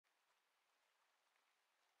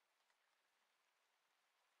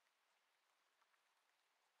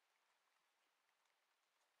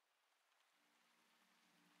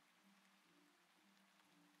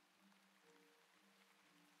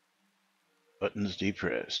Buttons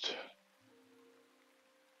depressed.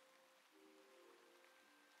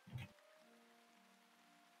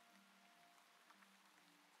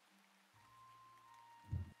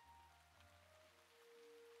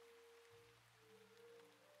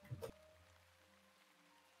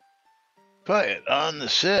 Quiet on the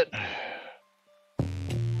set.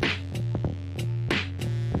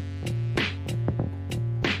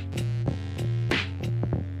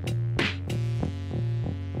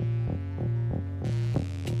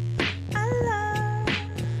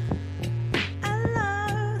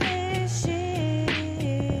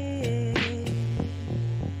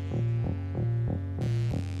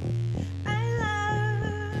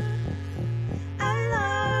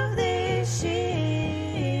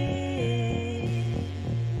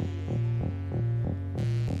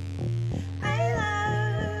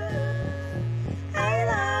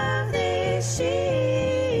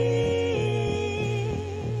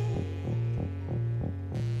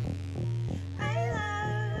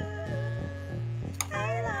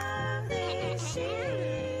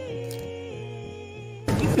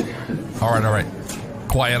 All right.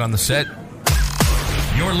 Quiet on the set.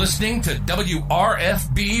 You're listening to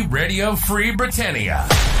WRFB Radio Free Britannia.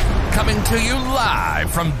 Coming to you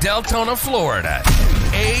live from Deltona, Florida.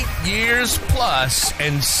 8 years plus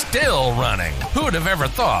and still running. Who'd have ever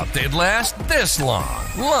thought they'd last this long?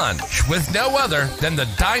 Lunch with no other than the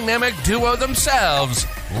dynamic duo themselves,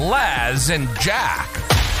 Laz and Jack.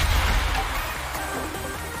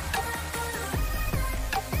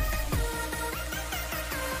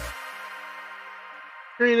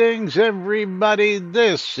 Greetings, everybody.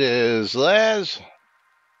 This is Laz.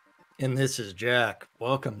 And this is Jack.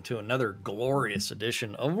 Welcome to another glorious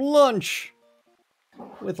edition of Lunch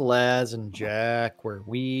with Laz and Jack, where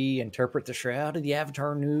we interpret the Shroud of the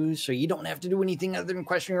Avatar news so you don't have to do anything other than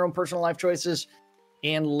question your own personal life choices.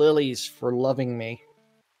 And Lily's for loving me.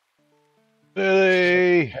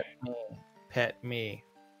 Lily. Pet me.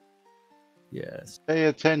 Yes. Pay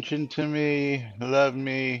attention to me. Love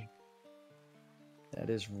me. That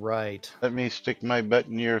is right. Let me stick my butt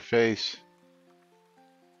in your face.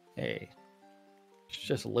 Hey. It's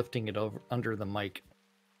just lifting it over under the mic.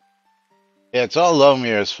 Yeah, it's all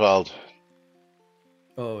Lomir's fault.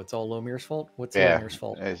 Oh, it's all Lomir's fault? What's Yeah. Lomir's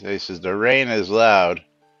fault? He says the rain is loud.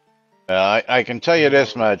 I can tell you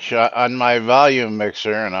this much. On my volume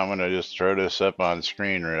mixer, and I'm going to just throw this up on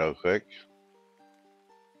screen real quick,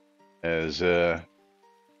 is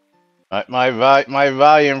my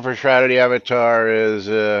volume for Shroud of the Avatar is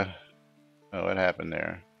oh, what happened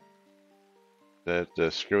there? Is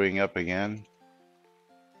that screwing up again?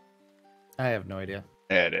 I have no idea.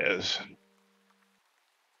 Yeah, it is.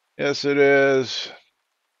 Yes, it is.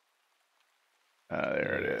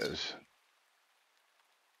 There it is.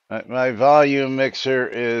 My volume mixer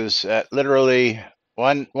is at literally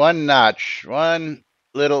one notch, one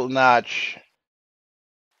little notch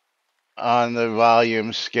on the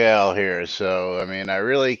volume scale here. So, I mean, I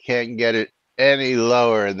really can't get it any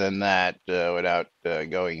lower than that without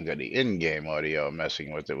going to the in-game audio and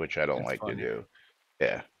messing with it, which I don't like to do.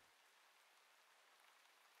 Yeah.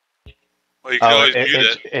 Well, you can always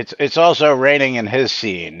mute it. It's also raining in his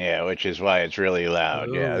scene, yeah, which is why it's really loud.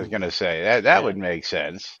 Oh. Yeah, I was gonna say that would make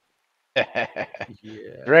sense. Yeah.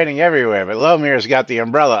 It's raining everywhere, but Lomir's got the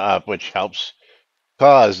umbrella up, which helps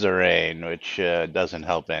cause the rain, which doesn't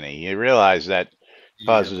help any. You realize that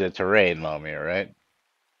causes it to rain, Lomir, right?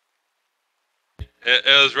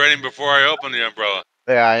 It was raining before I opened the umbrella.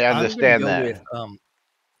 Yeah, I understand that.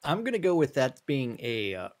 I'm going to go with that being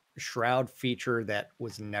a Shroud feature that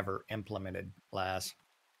was never implemented, Laz.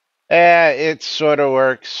 It sort of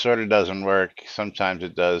works, sort of doesn't work. Sometimes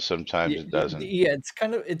it does, sometimes it doesn't. Yeah, it's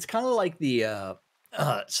kind of like the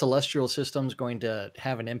celestial system's going to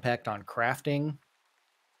have an impact on crafting.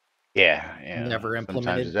 Yeah. Never implemented.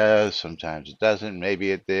 Sometimes it does, sometimes it doesn't.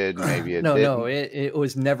 Maybe it did, maybe it didn't. No, it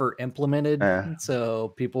was never implemented.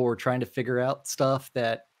 So people were trying to figure out stuff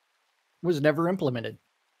that was never implemented.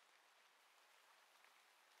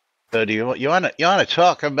 So do you want to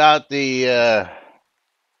talk about the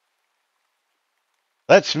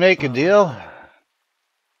let's make a deal?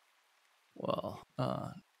 Well,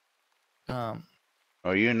 are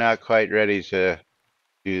you not quite ready to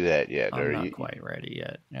do that yet? I'm not quite ready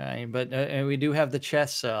yet. But we do have the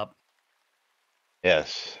chests up.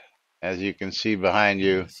 Yes, as you can see behind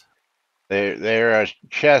you, there are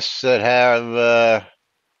chests that have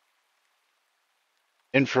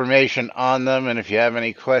information on them, and if you have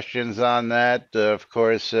any questions on that, of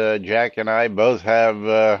course, Jack and I both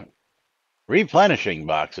have replenishing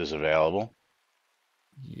boxes available.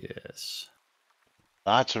 Yes.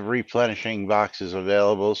 Lots of replenishing boxes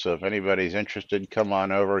available. So if anybody's interested, come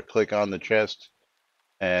on over, click on the chest,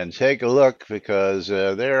 and take a look because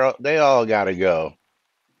they all got to go.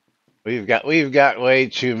 We've got way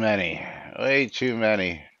too many, way too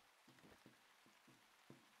many.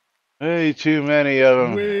 Way too many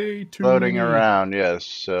of them floating around, yes.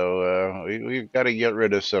 So we've got to get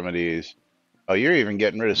rid of some of these. Oh, you're even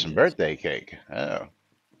getting rid of some birthday cake. Oh.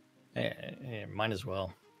 Might as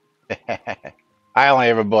well. I only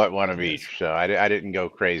ever bought one of each, so I didn't go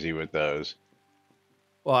crazy with those.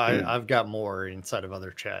 Well, I've got more inside of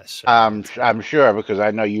other chests. So I'm sure because I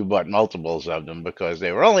know you bought multiples of them because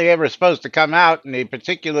they were only ever supposed to come out in a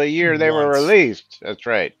particular year they were released. That's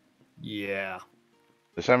right. Yeah.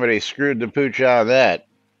 So somebody screwed the pooch out of that.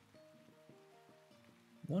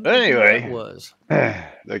 But anyway, was.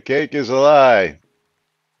 the cake is a lie.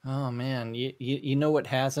 Oh man, you know what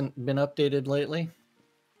hasn't been updated lately?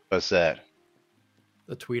 What's that?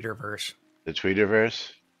 The Tweeterverse. The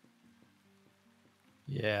Tweeterverse?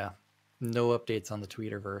 Yeah. No updates on the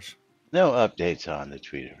Tweeterverse. No updates on the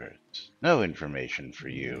Tweeterverse. No information for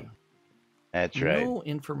you. That's right. No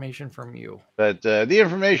information from you. But the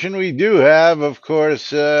information we do have, of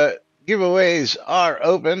course, giveaways are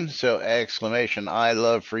open. So exclamation, I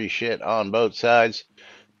love free shit on both sides.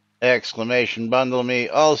 Exclamation, bundle me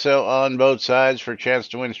also on both sides for a chance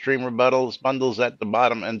to win streamer bundles at the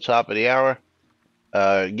bottom and top of the hour.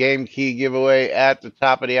 Game key giveaway at the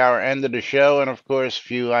top of the hour, end of the show. And of course,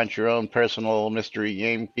 if you want your own personal mystery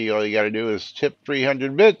game key, all you got to do is tip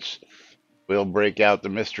 300 bits. We'll break out the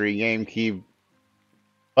mystery game key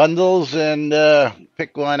bundles and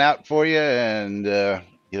pick one out for you, and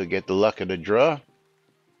you'll get the luck of the draw.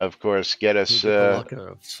 Of course, get us the luck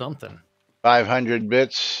of something. 500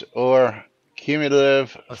 bits or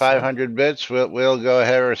cumulative 500 bits. We'll go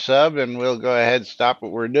ahead or sub, and we'll go ahead, stop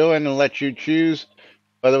what we're doing, and let you choose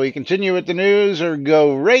whether we continue with the news or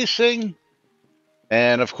go racing.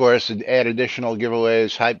 And of course, add additional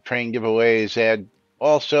giveaways, hype train giveaways, add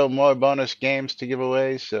also more bonus games to give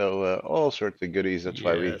away. So all sorts of goodies. That's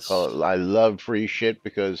why we call it I love free shit,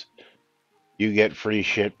 because you get free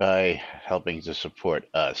shit by helping to support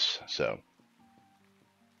us. So,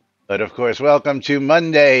 but of course, welcome to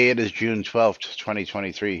Monday. It is June 12th,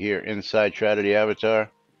 2023 here inside Shroud of the Avatar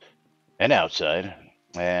and outside.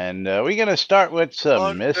 And we're going to start with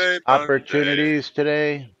some missed opportunities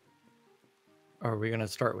today. Are we going to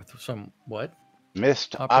start with some what?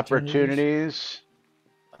 Missed opportunities?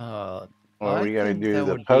 Or are we going to do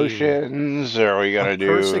the potions? Or are we going to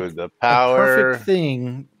do the power? A perfect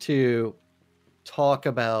thing to talk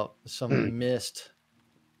about some missed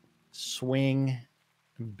swing,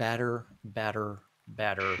 batter.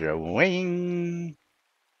 Swing.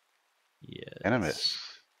 Yes. And a miss.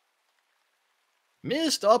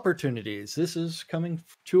 Missed opportunities. This is coming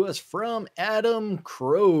to us from Adam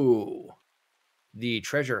Crow. The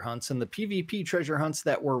treasure hunts and the PvP treasure hunts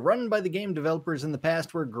that were run by the game developers in the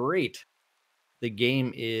past were great. The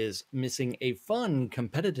game is missing a fun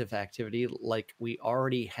competitive activity like we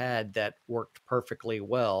already had that worked perfectly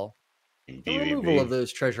well. The removal of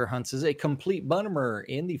those treasure hunts is a complete bummer,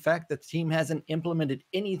 and the fact that the team hasn't implemented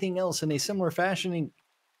anything else in a similar fashion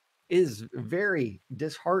is very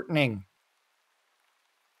disheartening.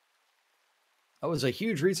 That was a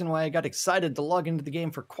huge reason why I got excited to log into the game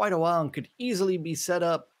for quite a while and could easily be set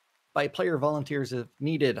up by player volunteers if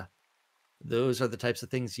needed. Those are the types of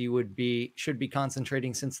things you should be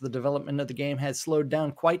concentrating, since the development of the game has slowed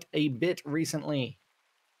down quite a bit recently.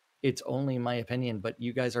 It's only my opinion, but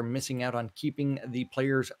you guys are missing out on keeping the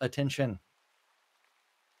players' attention.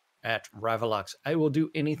 At Ravalox, I will do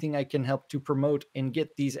anything I can help to promote and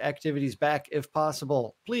get these activities back if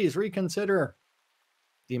possible. Please reconsider.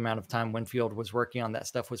 The amount of time Winfield was working on that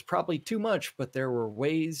stuff was probably too much, but there were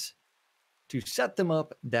ways to set them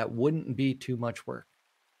up that wouldn't be too much work.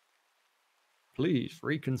 Please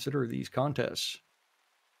reconsider these contests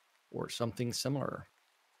or something similar.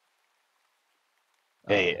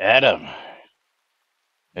 Hey, Adam,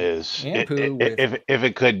 if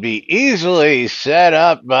it could be easily set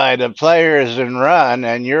up by the players and run,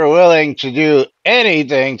 and you're willing to do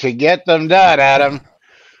anything to get them done, Adam,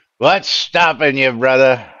 what's stopping you,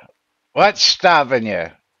 brother? What's stopping you?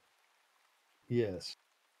 Yes.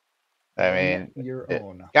 I mean, your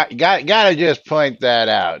own. Gotta just point that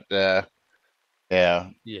out. Yeah.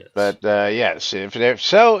 Yes. But yes, if they're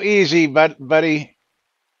so easy, buddy,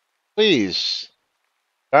 please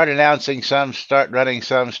start announcing some, start running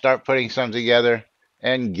some, start putting some together,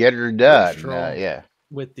 and get her done. Yeah.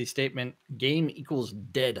 With the statement, game equals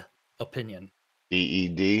dead opinion.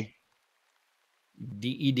 DED?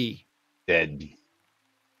 DED. Dead.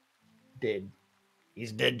 Dead.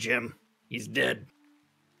 He's dead, Jim. He's dead.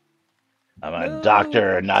 I'm a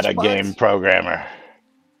doctor, not a game programmer.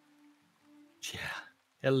 Yeah.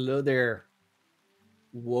 Hello there.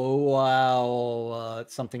 Whoa, wow.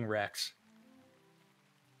 Something Rex.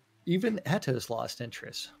 Even Eto's lost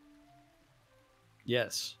interest.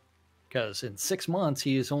 Yes. Because in 6 months,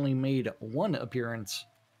 he has only made one appearance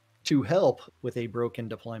to help with a broken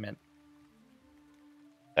deployment.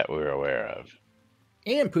 That we're aware of.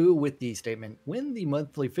 Anpu with the statement, when the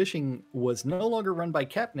monthly fishing was no longer run by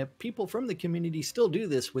Capnip, people from the community still do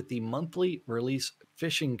this with the monthly release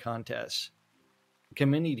fishing contests. The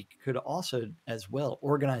community could also as well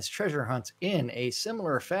organize treasure hunts in a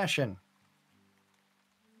similar fashion.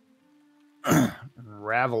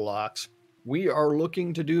 Ravelox, we are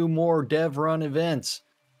looking to do more dev run events,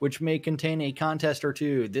 which may contain a contest or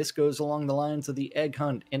two. This goes along the lines of the egg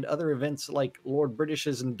hunt and other events like Lord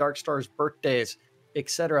British's and Darkstar's birthdays,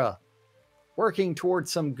 etc. Working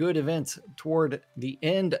towards some good events toward the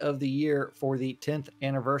end of the year for the 10th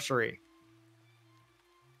anniversary.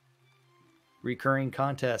 Recurring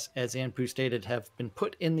contests, as Anpu stated, have been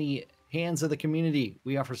put in the hands of the community.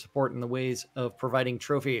 We offer support in the ways of providing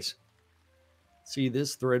trophies. See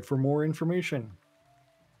this thread for more information.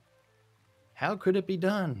 How could it be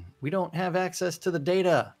done? We don't have access to the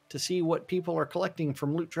data to see what people are collecting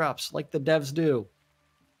from loot drops like the devs do.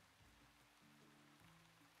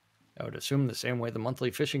 I would assume the same way the monthly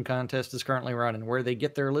fishing contest is currently run and where they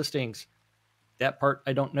get their listings. That part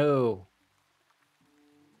I don't know.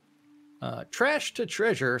 Trash to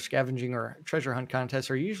treasure, scavenging or treasure hunt contests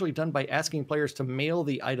are usually done by asking players to mail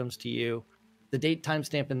the items to you. The date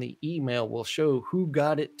timestamp in the email will show who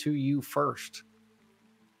got it to you first.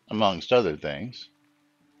 Amongst other things.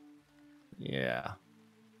 Yeah.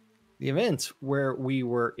 The events where we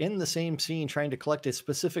were in the same scene trying to collect a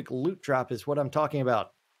specific loot drop is what I'm talking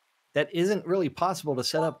about. That isn't really possible to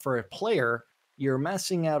set up for a player. You're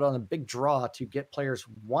messing out on a big draw to get players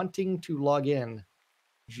wanting to log in,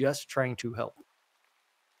 just trying to help.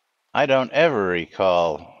 I don't ever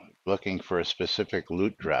recall looking for a specific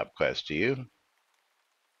loot drop quest. Do you?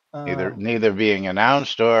 Neither being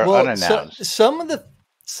announced or unannounced. Some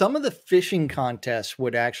of the fishing contests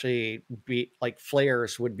would actually be like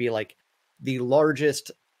flares would be like the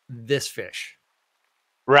largest this fish.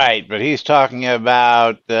 Right, but he's talking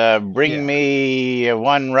about bring me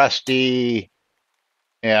one rusty,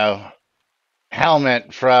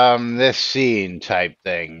 helmet from this scene type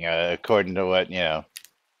thing, according to what,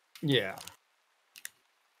 Yeah.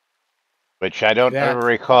 Which I don't ever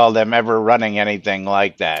recall them ever running anything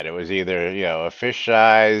like that. It was either, a fish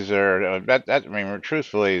size or that. I mean,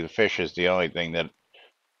 truthfully, the fish is the only thing that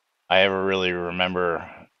I ever really remember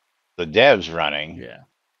the devs running. Yeah.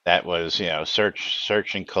 That was,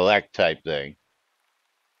 search and collect type thing.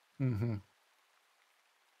 Mm-hmm.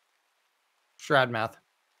 Shroud math.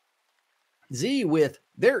 Z with,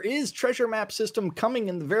 there is treasure map system coming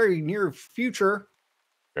in the very near future.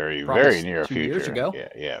 Very near 2 future. years ago.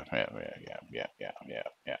 Yeah.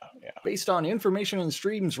 Based on information and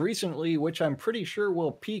streams recently, which I'm pretty sure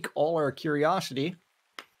will pique all our curiosity.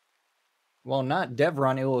 Well, not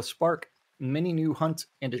DevRun, it will spark many new hunts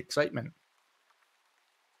and excitement.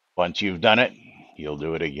 Once you've done it, you'll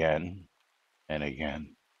do it again and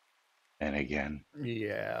again and again.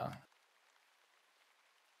 Yeah.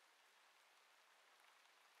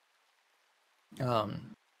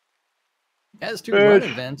 As to run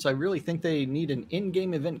events, I really think they need an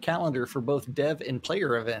in-game event calendar for both dev and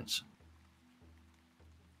player events.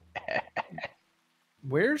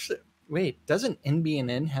 Wait, doesn't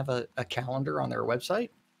NBNN have a calendar on their website?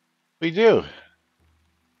 We do.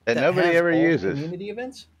 And nobody ever uses. Community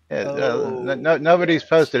events? Yeah, nobody's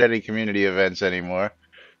posted any community events anymore.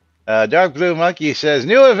 Dark Blue Monkey says,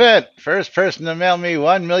 new event. First person to mail me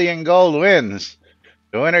 1 million gold wins.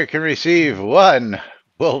 The winner can receive 1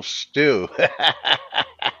 wolf stew.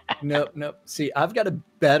 Nope. See, I've got a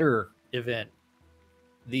better event.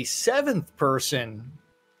 The 7th person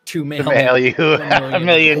to mail you 1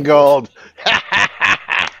 million gold.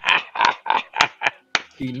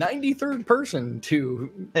 The 93rd person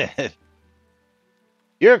to...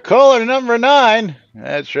 You're caller number 9.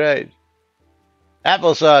 That's right.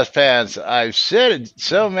 Applesauce Pants, I've said it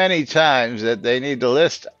so many times that they need to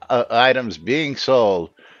list items being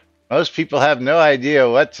sold. Most people have no idea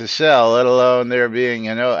what to sell, let alone there being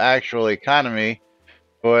no actual economy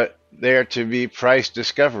for there to be price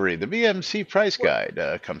discovery. The BMC price guide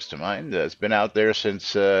comes to mind. It's been out there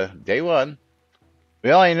since day one.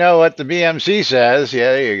 We only know what the BMC says.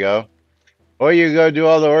 Yeah, there you go. Or you go do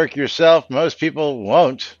all the work yourself. Most people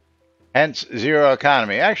won't. Hence, zero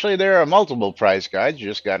economy. Actually, there are multiple price guides. You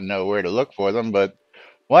just got to know where to look for them. But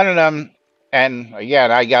one of them, and again,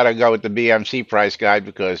 I got to go with the BMC price guide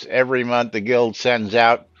because every month the guild sends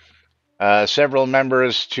out several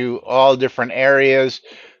members to all different areas.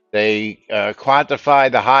 They quantify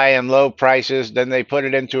the high and low prices, then they put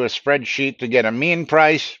it into a spreadsheet to get a mean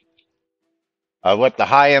price of what the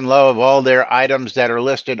high and low of all their items that are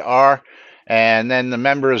listed are. And then the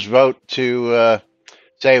members vote to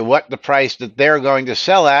say what the price that they're going to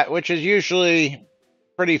sell at, which is usually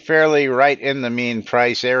pretty fairly right in the mean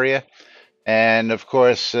price area. And of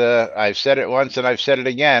course, I've said it once and I've said it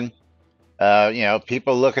again.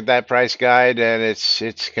 People look at that price guide and it's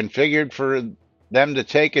configured for them to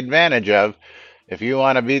take advantage of. If you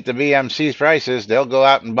want to beat the BMC's prices, they'll go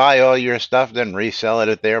out and buy all your stuff, then resell it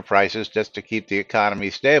at their prices just to keep the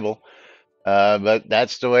economy stable. But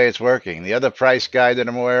that's the way it's working. The other price guide that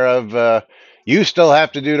I'm aware of, you still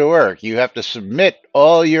have to do the work. You have to submit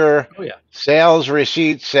all your sales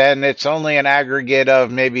receipts, and it's only an aggregate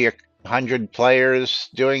of maybe 100 players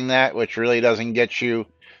doing that, which really doesn't get you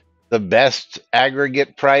the best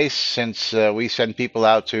aggregate price since we send people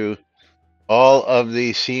out to all of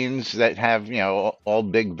the scenes that have, all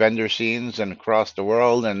big vendor scenes and across the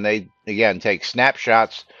world. And they, again, take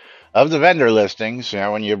snapshots of the vendor listings.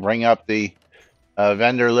 When you bring up the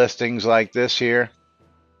vendor listings like this here,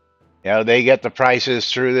 they get the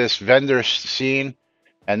prices through this vendor scene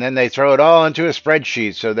and then they throw it all into a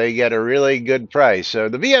spreadsheet so they get a really good price. So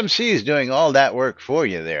the BMC is doing all that work for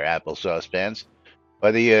you there, applesauce fans.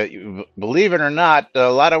 Whether you believe it or not, a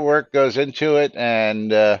lot of work goes into it,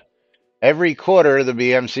 and every quarter the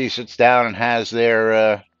BMC sits down and has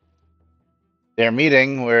their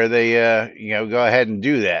meeting where they go ahead and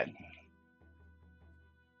do that.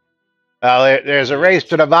 There's a race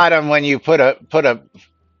to the bottom when you put a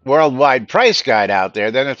worldwide price guide out there.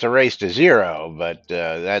 Then it's a race to zero, but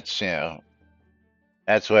that's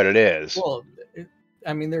what it is. Well,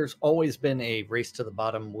 I mean, there's always been a race to the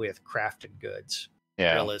bottom with crafted goods.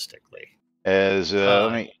 Yeah. Realistically, as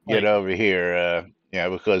let me get over here.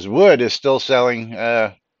 Because wood is still selling.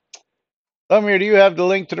 Lumir, do you have the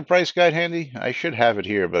link to the price guide handy? I should have it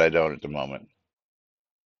here, but I don't at the moment.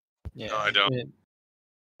 Yeah, no, I don't.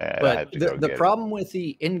 But the problem with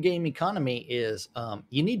the in-game economy is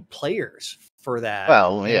you need players for that.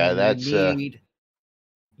 Well, yeah, that's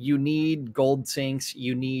you need gold sinks.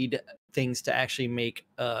 You need things to actually make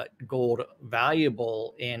gold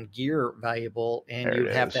valuable and gear valuable, and you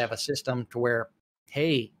have to have a system to where,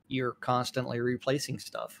 hey, you're constantly replacing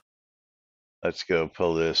stuff. Let's go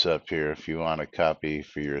pull this up here. If you want a copy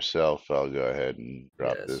for yourself, I'll go ahead and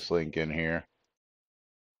drop this link in here.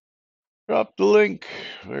 Drop the link.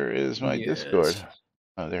 Where is my Discord?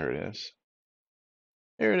 Oh, there it is.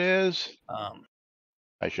 There it is.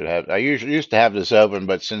 I usually used to have this open,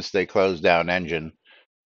 but since they closed down Engine,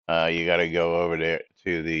 you got to go over there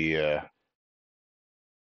to the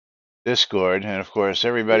Discord, and of course,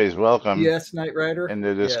 everybody's welcome. Yes, Knight Rider in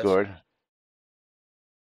the Discord.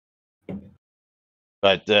 Yes.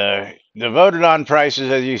 But the voted on prices,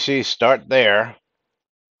 as you see, start there,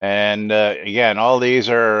 and again, all these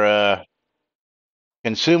are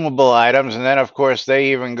consumable items, and then of course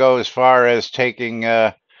they even go as far as taking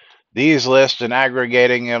these lists and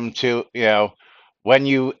aggregating them to, when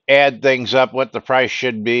you add things up, what the price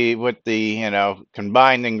should be with the,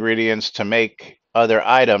 combined ingredients to make other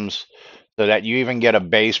items, so that you even get a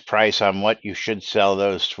base price on what you should sell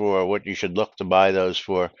those for, what you should look to buy those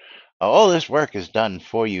for. All this work is done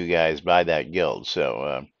for you guys by that guild.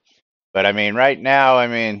 So, but I mean, right now,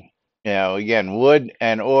 again, wood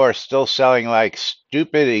and ore still selling like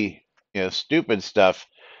stupid stuff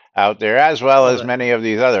out there, as well as many of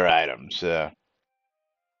these other items. And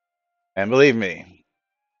believe me,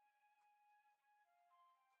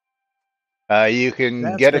 you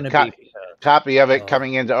can get a copy of it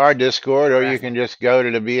coming into our Discord, or you can just go to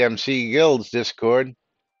the BMC Guild's Discord.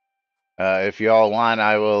 If you all want,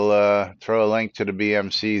 I will throw a link to the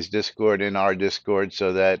BMC's Discord in our Discord,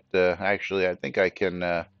 so that actually I think I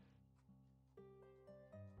can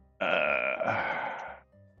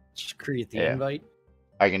just create the invite.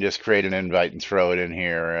 I can just create an invite and throw it in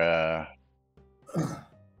here.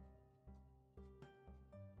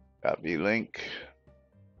 Copy link.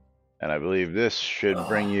 And I believe this should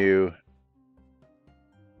bring you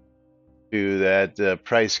to that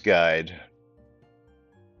price guide.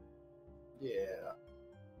 Yeah.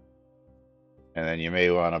 And then you may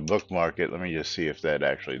want to bookmark it. Let me just see if that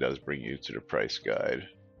actually does bring you to the price guide.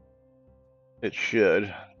 It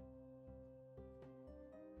should.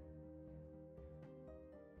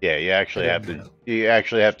 Yeah, you actually have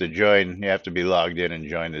to join. You have to be logged in and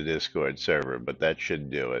join the Discord server, but that should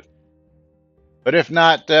do it. But if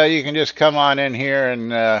not, you can just come on in here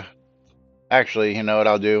and actually, you know what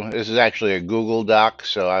I'll do? This is actually a Google Doc,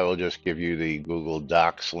 so I will just give you the Google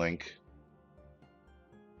Docs link.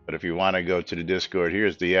 But if you want to go to the Discord,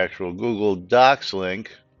 here's the actual Google Docs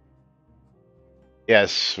link.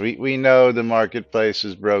 Yes, we know the marketplace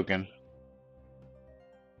is broken.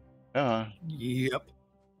 Yep.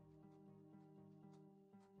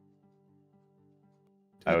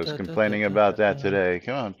 I was complaining about that today.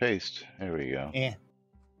 Come on, paste. There we go. Yeah.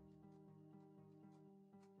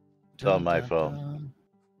 It's all my fault.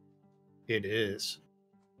 It is.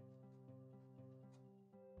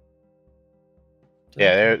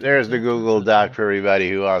 Yeah, there's the Google Doc for everybody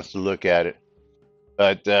who wants to look at it.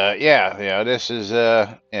 But yeah, you know, this is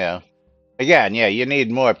you know, again, yeah, you need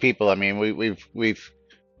more people. I mean, we've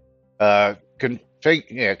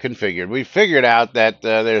configured. We figured out that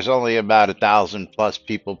there's only about 1,000+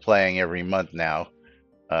 people playing every month now,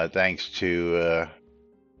 thanks to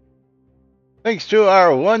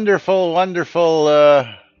our wonderful, what do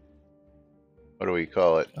we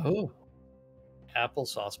call it? Oh,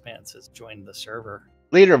 Applesauce Pants has joined the server.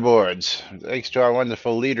 Leaderboards. Thanks to our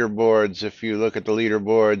wonderful leaderboards. If you look at the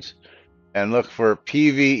leaderboards and look for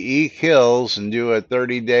PvE kills and do a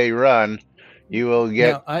 30-day run, you will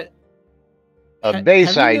get a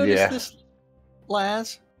base have you idea. Noticed this,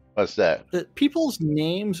 Laz? What's that? That people's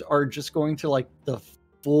names are just going to like the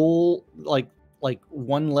full like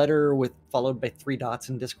one letter with followed by 3 dots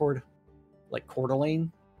in Discord, like Coeur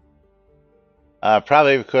d'Alene.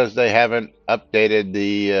 Probably because they haven't updated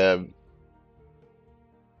the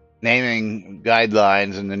naming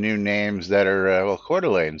guidelines and the new names that are well, Coeur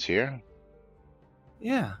d'Alene's here.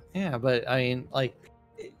 Yeah, but I mean, like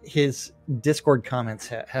his Discord comments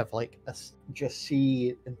have like just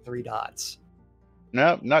C and 3 dots.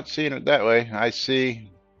 Nope, not seeing it that way. I see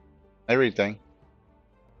everything.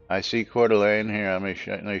 I see Coeur d'Alene here.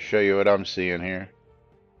 Let me show you what I'm seeing here.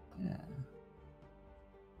 Yeah.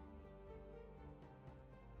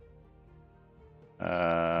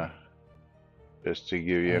 Just to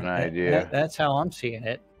give you an idea. That's how I'm seeing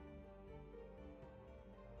it.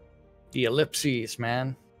 The ellipses,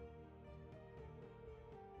 man.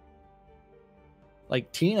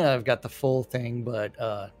 Like Tina, I've got the full thing, but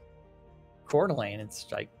Coeur d'Alene, it's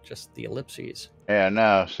like just the ellipses. Yeah,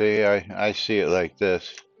 no, see, I see it like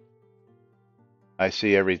this. I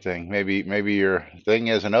see everything. Maybe your thing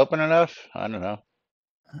isn't open enough? I don't know.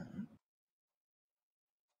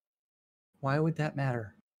 Why would that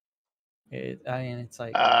matter? I mean, it's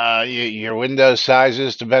like your window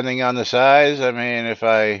sizes depending on the size. I mean, if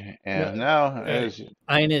I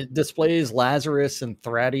I mean, it displays Lazarus and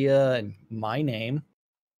Thradia and my name.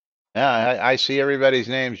 Yeah, I see everybody's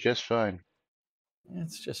names just fine.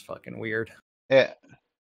 It's just fucking weird. Yeah,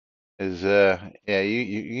 yeah,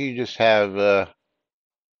 you just have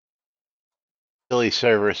silly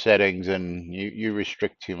server settings and you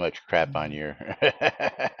restrict too much crap on your.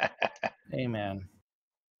 Hey man.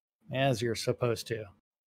 As you're supposed to.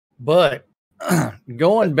 But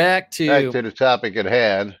going back to the topic at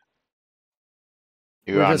hand.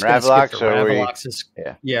 You're on Ravlox or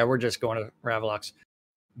yeah, we're just going to Ravlox.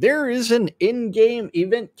 There is an in-game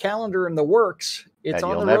event calendar in the works. It's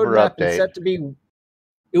on the roadmap and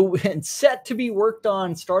set to be worked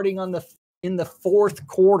on starting in the 4th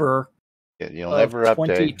quarter. You'll never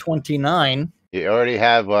update. 2029. You already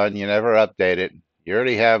have one. You never update it. You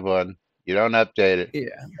already have one. You don't update it.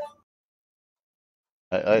 Yeah.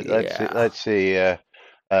 Let's see. I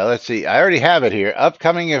already have it here.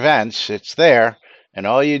 Upcoming events. It's there, and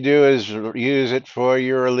all you do is use it for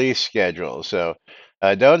your release schedule. So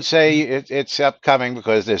don't say it's upcoming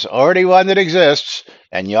because there's already one that exists,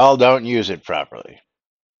 and y'all don't use it properly.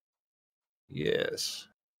 Yes.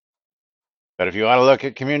 But if you want to look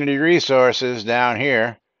at community resources down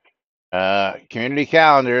here, community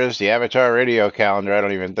calendars, the Avatar Radio calendar, I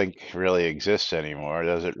don't even think really exists anymore.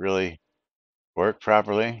 Does it really work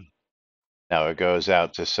properly? No, it goes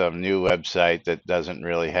out to some new website that doesn't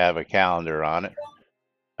really have a calendar on it.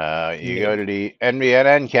 You go to the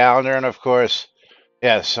NBNN calendar, and of course,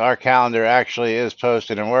 yes, our calendar actually is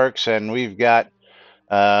posted and works, and we've got,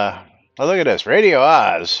 well, look at this, Radio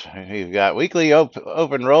Oz. We've got weekly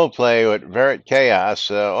open role play with Verit Chaos.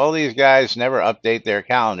 All these guys never update their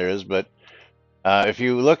calendars, but if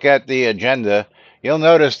you look at the agenda, you'll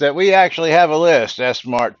notice that we actually have a list.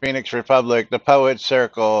 S-Mart, Phoenix Republic, the Poet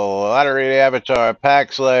Circle, Lottery of the Avatar,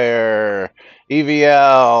 Pack Slayer,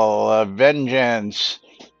 EVL, Vengeance,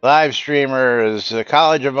 Live Streamers, the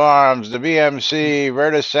College of Arms, the BMC,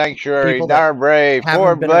 Vertus Sanctuary, Darbre,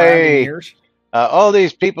 Fort Blay. All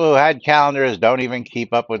these people who had calendars don't even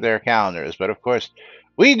keep up with their calendars. But of course,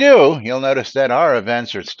 We do. You'll notice that our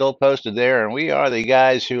events are still posted there, and we are the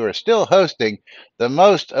guys who are still hosting the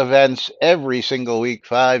most events every single week,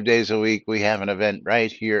 5 days a week. We have an event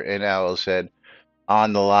right here in Owl's Head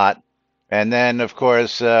on the lot. And then, of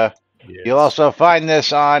course, you'll Yes. also find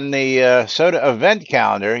this on the Soda event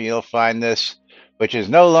calendar. You'll find this, which is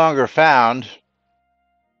no longer found.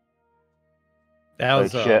 That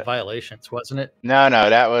was Which, violations, wasn't it? no,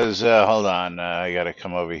 that was, hold on. I got to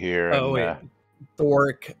come over here. Oh, wait.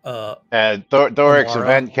 Thoric. Thoric's Amara.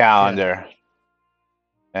 event calendar. Yeah.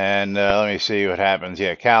 And let me see what happens.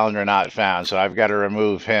 Yeah, calendar not found. So I've got to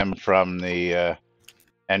remove him from the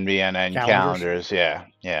NBNN calendars. Yeah.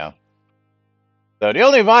 So the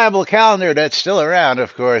only viable calendar that's still around,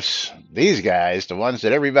 of course, these guys, the ones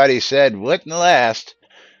that everybody said wouldn't last.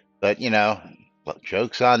 But, look,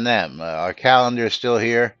 joke's on them. Our calendar is still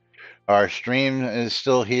here. Our stream is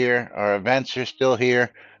still here. Our events are still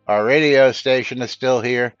here. Our radio station is still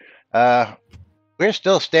here. We're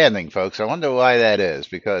still standing, folks. I wonder why that is,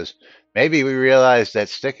 because maybe we realize that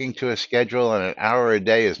sticking to a schedule and an hour a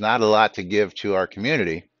day is not a lot to give to our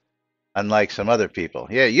community, unlike some other people.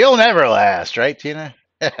 Yeah, you'll never last, right, Tina?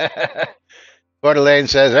 Coeur d'Alene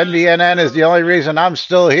says, NBNN is the only reason I'm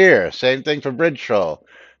still here. Same thing for Bridge Troll.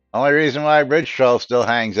 Only reason why Bridge Troll still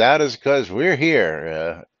hangs out is because we're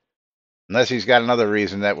here. Unless he's got another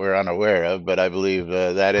reason that we're unaware of, but I believe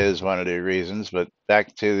that is one of the reasons. But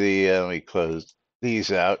back to the, let me close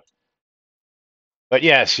these out. But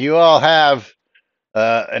yes, you all have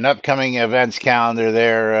an upcoming events calendar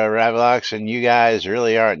there, Ravlox, and you guys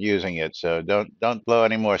really aren't using it. So don't blow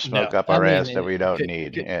any more smoke up our ass that we don't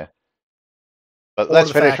need. Yeah. But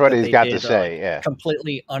let's finish what he's got to say. Yeah.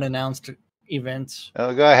 Completely unannounced events.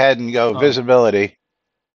 Oh, go ahead and go visibility.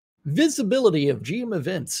 Visibility of GM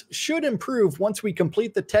events should improve once we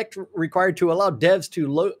complete the tech required to allow devs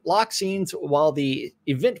to lock scenes while the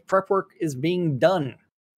event prep work is being done.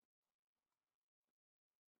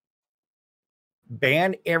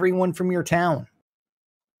 Ban everyone from your town.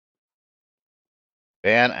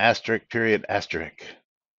 Ban asterisk period asterisk.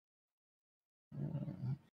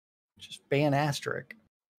 Just ban asterisk.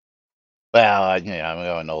 Well, I'm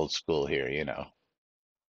going old school here,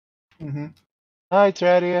 Mm-hmm. Hi,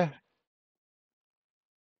 Tradia.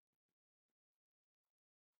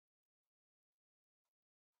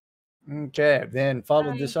 Okay, then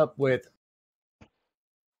followed this up with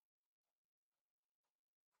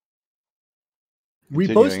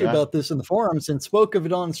we posted about this in the forums and spoke of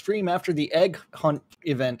it on stream after the egg hunt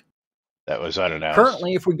event. That was unannounced.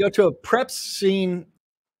 Currently, if we go to prep a scene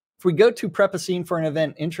for an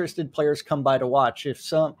event, interested players come by to watch. If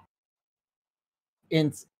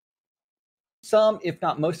some, if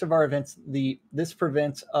not most of our events, this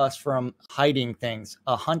prevents us from hiding things.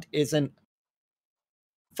 A hunt isn't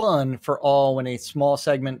fun for all when a small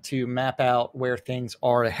segment to map out where things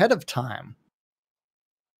are ahead of time.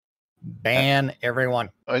 Ban everyone.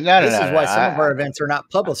 This is why some of our events are not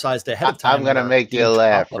publicized ahead of time. I'm going to make you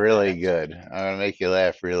laugh really good. I'm going to make you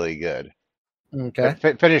laugh really good. Okay.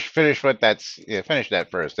 Finish what that's. Yeah, finish that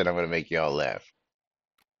first, then I'm going to make you all laugh.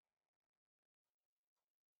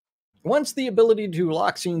 Once the ability to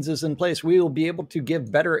lock scenes is in place, we will be able to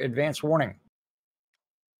give better advance warning.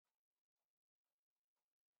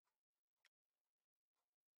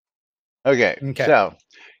 Okay. So,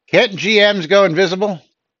 can't GMs go invisible?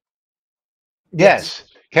 Yes.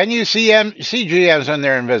 Can you see GMs when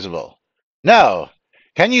they're invisible? No.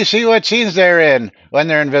 Can you see what scenes they're in when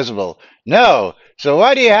they're invisible? No. So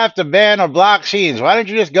why do you have to ban or block scenes? Why don't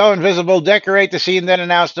you just go invisible, decorate the scene, then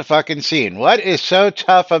announce the fucking scene? What is so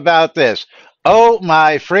tough about this? Oh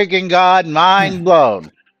my freaking God, mind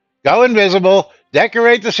blown. Go invisible,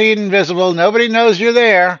 decorate the scene invisible, nobody knows you're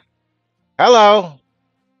there. Hello.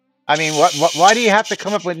 I mean, why do you have to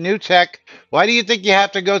come up with new tech? Why do you think you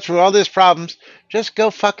have to go through all these problems? Just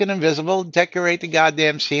go fucking invisible, decorate the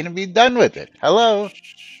goddamn scene, and be done with it. Hello?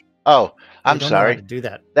 Oh, I'm sorry. To do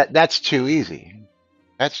that. That's too easy.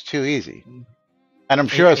 That's too easy. And I'm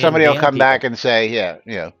sure somebody will come back and say,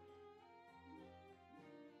 yeah.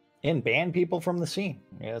 And ban people from the scene.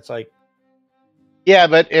 Yeah, it's like. Yeah,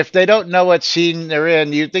 but if they don't know what scene they're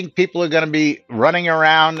in, you think people are going to be running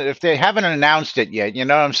around if they haven't announced it yet? You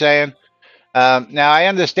know what I'm saying? Now, I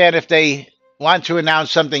understand if they want to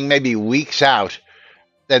announce something maybe weeks out,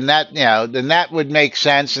 then that would make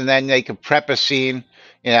sense, and then they could prep a scene.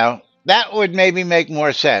 That would maybe make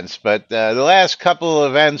more sense. But the last couple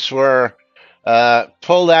of events were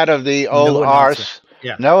pulled out of the old arse.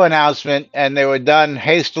 Yeah. No announcement, and they were done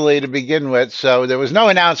hastily to begin with, so there was no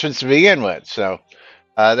announcements to begin with. So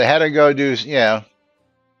they had to go do,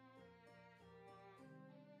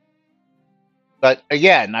 But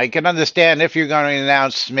again, I can understand if you're going to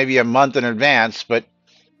announce maybe a month in advance, but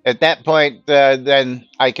at that point, then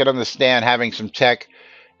I can understand having some tech.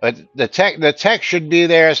 But the tech should be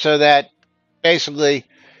there so that basically,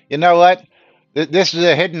 you know what? This is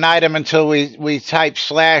a hidden item until we type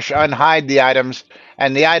slash unhide the items,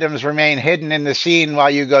 and the items remain hidden in the scene while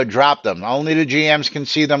you go drop them. Only the GMs can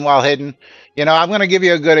see them while hidden. I'm going to give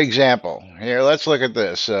you a good example. Here, let's look at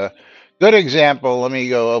this. Good example. Let me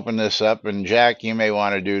go open this up, and Jack, you may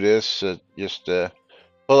want to do this. Just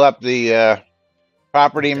pull up the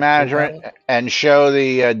property management and show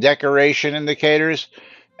the decoration indicators.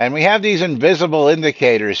 And we have these invisible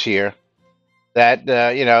indicators here that,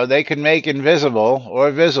 they can make invisible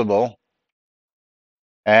or visible.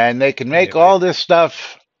 And they can make all this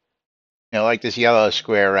stuff, like this yellow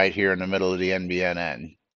square right here in the middle of the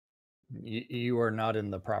NBNN. You are not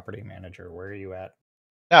in the property manager. Where are you at?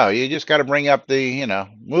 No, you just got to bring up the,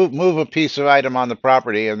 move a piece of item on the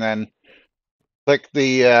property and then click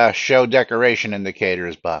the show decoration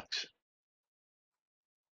indicators box.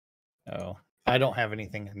 Oh, I don't have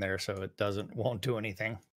anything in there, so it won't do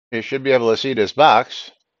anything. You should be able to see this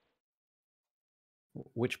box.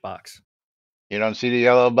 Which box? You don't see the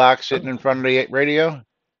yellow box sitting in front of the radio?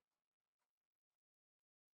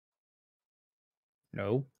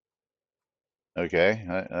 No. Okay,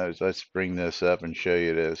 let's bring this up and show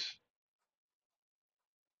you this.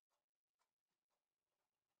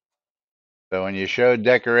 So when you show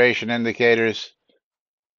decoration indicators,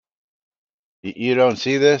 you don't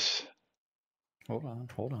see this? Hold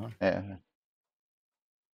on. Yeah.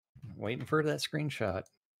 Waiting for that screenshot.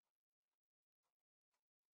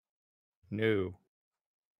 No.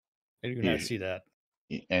 I do not see that.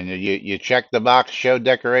 And you check the box, show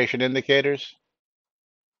decoration indicators?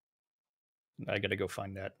 I gotta go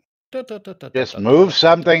find that. Just move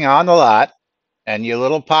something on the lot, and your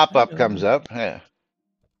little pop-up comes up. Yeah.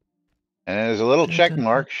 And there's a little check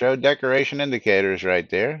mark, show decoration indicators right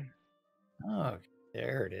there. Oh,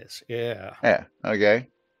 there it is. Yeah. Yeah, okay.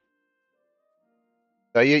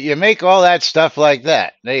 So you make all that stuff like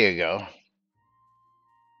that. There you go.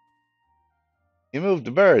 You moved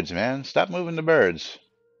the birds, man. Stop moving the birds.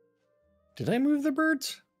 Did I move the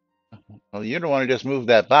birds? Well, you don't want to just move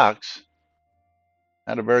that box.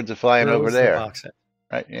 Now the birds are flying Where over was there. The box at?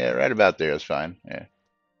 Right, yeah, right about there is fine. Yeah.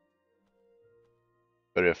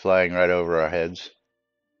 But they're flying right over our heads,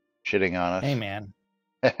 shitting on us. Hey, man.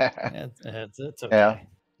 It's okay. Yeah.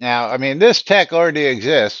 Now, I mean, this tech already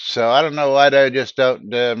exists, so I don't know why they just don't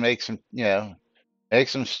make some, make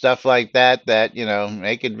some stuff like that,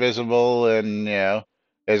 make it visible, and,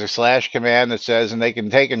 there's a slash command that says, and they can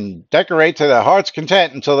take and decorate to their heart's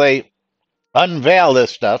content until they unveil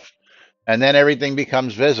this stuff, and then everything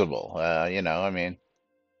becomes visible. I mean,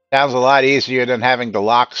 sounds a lot easier than having to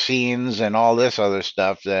lock scenes and all this other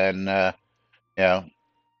stuff. Then,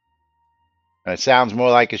 it sounds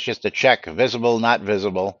more like it's just a check, visible, not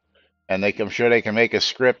visible. And I'm sure they can make a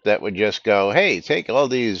script that would just go, hey, take all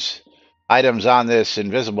these items on this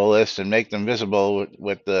invisible list and make them visible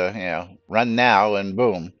with the, run now and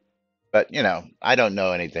boom. But, I don't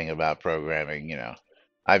know anything about programming,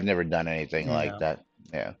 I've never done anything like that.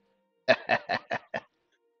 Yeah.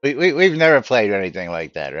 We've never played anything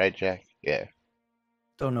like that, right, Jack? Yeah.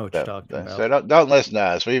 Don't know what you're talking about. So don't listen to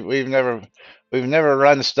us. We've never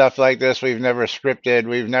run stuff like this. We've never scripted.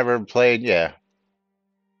 We've never played. Yeah.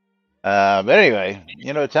 But anyway,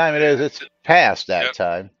 you know what time it is? It's past that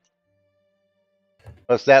time.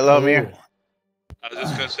 What's that, Lomir? I was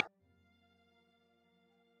just gonna say.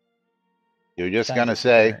 You were just gonna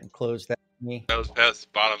say. Close that. That was past the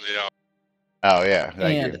bottom of the hour. Oh yeah,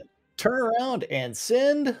 thank you. Turn around and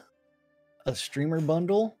send a streamer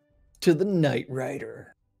bundle to the Knight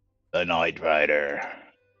Rider. The Knight Rider.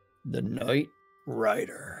 The Knight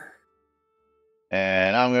Rider.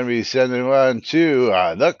 And I'm going to be sending one to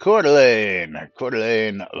the Coeur d'Alene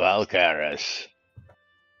Valkyris.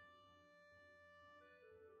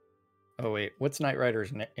 Oh wait, what's Knight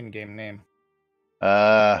Rider's in-game name?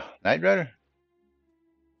 Knight Rider.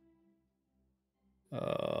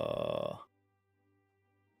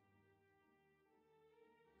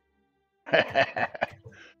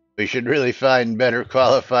 We should really find better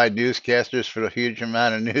qualified newscasters for the huge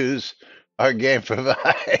amount of news our game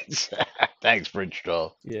provides. Thanks, Bridge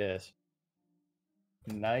Troll. Yes.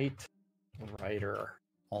 Knight Rider.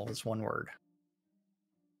 All is one word.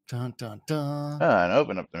 Dun, dun, dun. And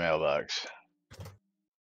open up the mailbox.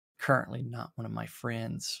 Currently not one of my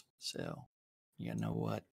friends. So, you know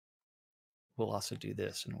what? We'll also do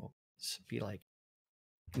this and we'll be like,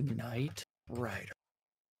 Knight Rider.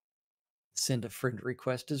 send a friend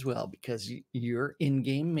request as well, because your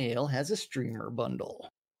in-game mail has a streamer bundle.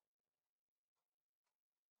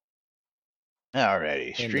 Alrighty,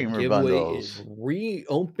 And the streamer giveaway is bundles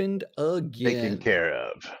reopened taken again. care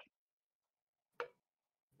of.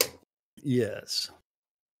 Yes.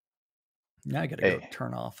 Now I gotta go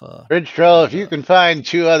turn off. Bridge Troll, if you can find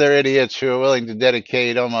 2 other idiots who are willing to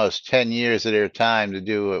dedicate almost 10 years of their time to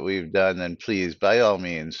do what we've done, then please, by all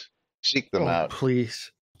means, seek them out.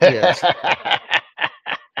 Please. Yes.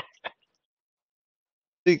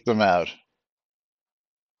 Seek them out.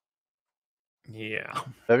 Yeah.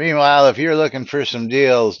 But meanwhile, if you're looking for some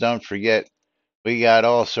deals, don't forget we got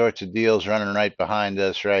all sorts of deals running right behind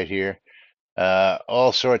us right here.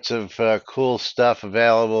 All sorts of cool stuff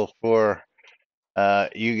available for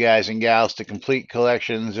you guys and gals to complete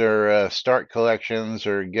collections or start collections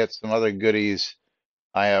or get some other goodies.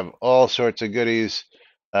 I have all sorts of goodies.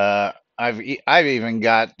 I've even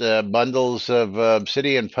got bundles of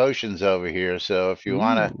obsidian potions over here. So if you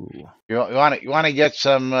wanna get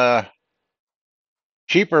some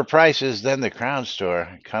cheaper prices than the Crown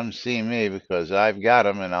Store, come see me, because I've got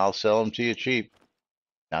them and I'll sell them to you cheap.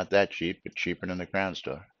 Not that cheap, but cheaper than the Crown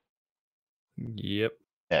Store. Yep.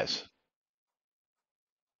 Yes.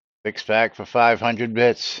 6-pack for 500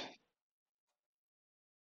 bits.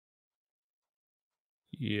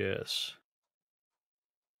 Yes.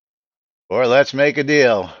 Or let's make a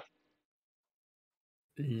deal.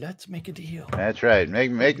 Let's make a deal. That's right.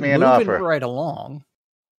 Make me an Moving offer. right along.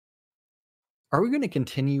 Are we going to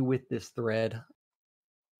continue with this thread?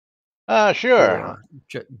 Sure. Or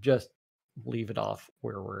just leave it off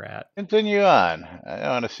where we're at? Continue on. I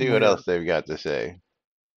want to see what else they've got to say.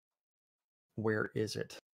 Where is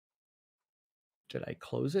it? Did I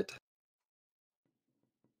close it?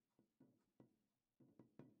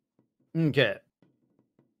 Okay.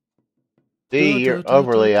 See, you're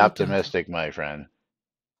overly optimistic, my friend.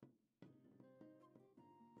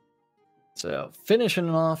 So, finishing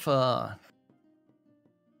off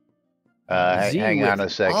hang on a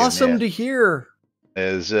second. Awesome to hear.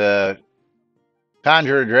 Is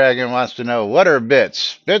Conjurer Dragon wants to know, what are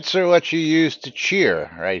bits? Bits are what you use to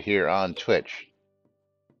cheer right here on Twitch.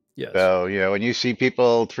 Yes. So, when you see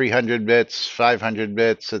people 300 bits, 500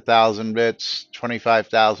 bits, 1,000 bits,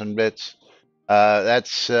 25,000 bits,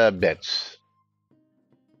 that's bits.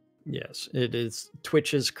 Yes, it is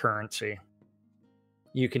Twitch's currency.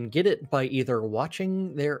 You can get it by either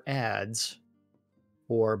watching their ads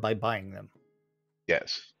or by buying them.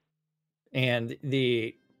 Yes. And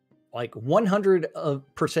the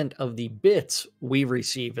 100% of the bits we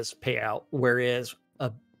receive as payout, whereas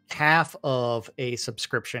half of a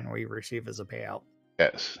subscription we receive as a payout.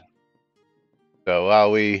 Yes. So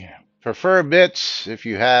while we prefer bits, if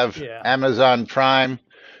you have Amazon Prime,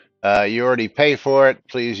 you already pay for it.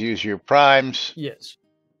 Please use your Primes. Yes.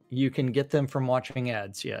 You can get them from watching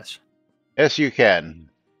ads, yes. Yes, you can.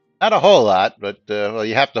 Not a whole lot, but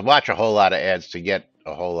you have to watch a whole lot of ads to get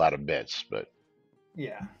a whole lot of bits. But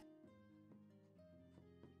yeah.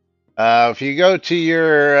 If you go to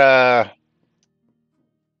your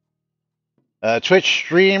Twitch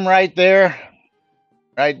stream right there,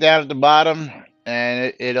 right down at the bottom,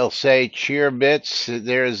 and it'll say cheer bits.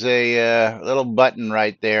 There's a little button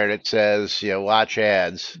right there that says, watch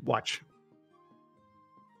ads. Watch.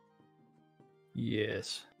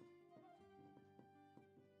 Yes.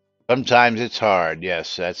 Sometimes it's hard.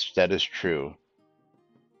 Yes, that is true.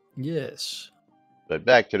 Yes. But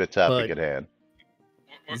back to the topic at hand.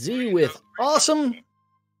 Z with awesome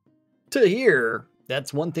to hear.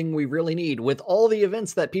 That's one thing we really need. With all the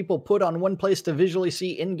events that people put on one place to visually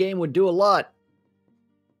see in-game would do a lot.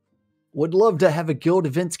 Would love to have a guild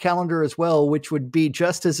events calendar as well, which would be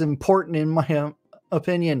just as important in my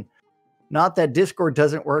opinion. Not that Discord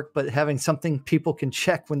doesn't work, but having something people can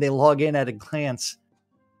check when they log in at a glance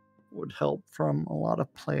would help from a lot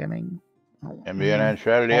of planning. NBNN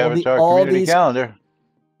Strategy Avatar Community Calendar.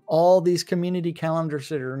 All these community calendars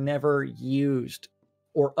that are never used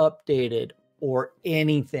or updated or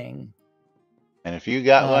anything. And if you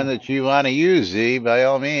got one that you want to use, Z, by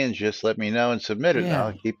all means, just let me know and submit it.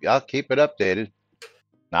 Yeah. I'll keep it updated.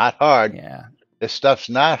 Not hard. Yeah. This stuff's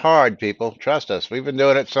not hard, people. Trust us. We've been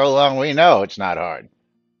doing it so long, we know it's not hard.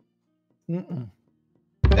 Mm-mm.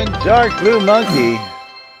 And Dark Blue Monkey.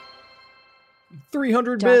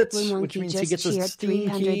 300 bits, which means he gets a Steam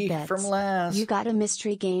key from last. You got a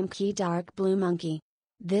mystery game key, Dark Blue Monkey.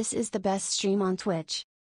 This is the best stream on Twitch.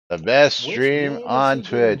 The best stream on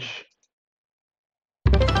Twitch.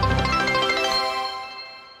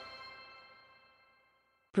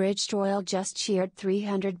 Bridged Royal just cheered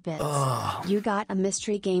 300 bits. You got a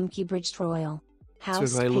mystery game key, Bridged Royal.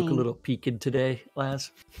 House so do I look a Pain. little peaked today,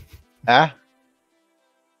 Laz? Huh?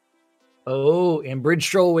 Oh, and Bridge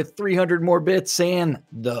Troll with 300 more bits saying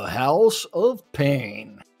the House of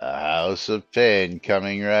Pain. A House of Pain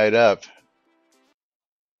coming right up.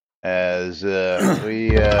 As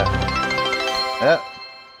we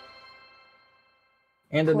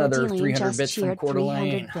And another Cordeline 300 just bits from cheered Coeur 300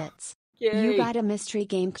 d'Alene. bits. Yay. You got a mystery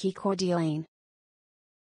game key, Cordeline.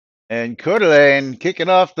 and Coeur d'Alene kicking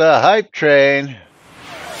off the hype train.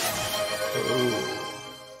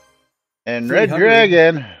 And Red 300.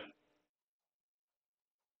 Dragon.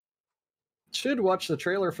 Should watch the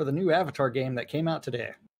trailer for the new Avatar game that came out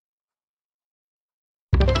today.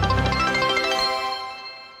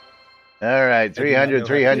 All right, 300,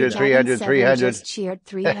 300, 300, 300. Just cheered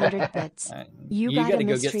 300 bits. You got a gotta go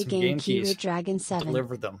get mystery some game key, keys. Red Dragon 7.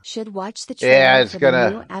 Deliver them. Should watch the trailer Yeah, it's for gonna. the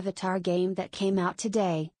new Avatar game that came out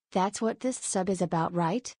today. That's what this sub is about,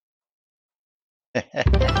 right?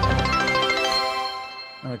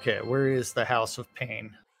 Okay, where is the House of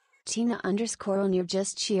Pain? Tina_O'Neill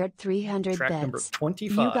just cheered 300 Track number bits.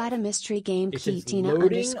 25. You got a mystery game It key, is Tina loading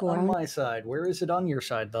underscore. on my side. Where is it on your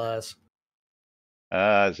side, Laz?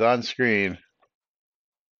 It's on screen.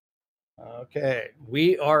 Okay,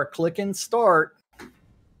 we are clicking start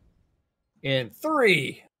in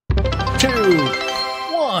 3, 2,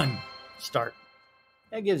 1. Start.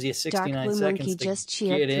 That gives you Dark 69 Blue seconds Monkey to just get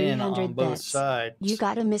cheered in 300 on both bits. sides. You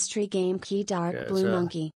got a mystery game key, Dark 'Cause, Blue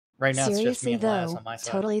Monkey. Right now, Seriously it's just me and Laz though, on my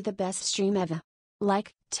side. totally the best stream ever.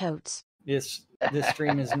 Like, totes. This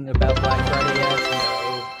stream isn't about Black Friday yet.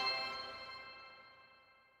 No.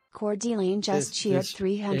 Cordeline just cheered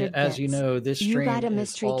 300 As bits. you know, this You stream got a is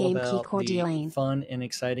mystery all game key, about the Cordeline. fun and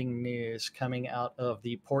exciting news coming out of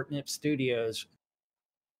the Portnip Studios.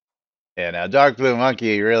 Yeah, now Dark Blue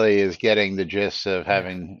Monkey really is getting the gist of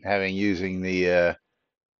having using the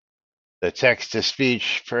text to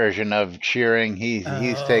speech version of cheering. He's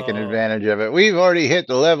taken advantage of it. We've already hit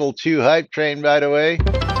the level 2 hype train, by the way,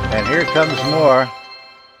 and here comes more.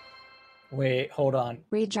 Wait, hold on.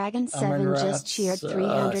 Red Dragon 7 just cheered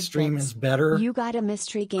 300 stream bits. is better. You got a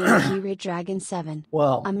mystery game key, Red Dragon 7.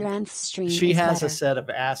 Well, Amaranth's stream she is has better. a set of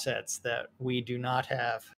assets that we do not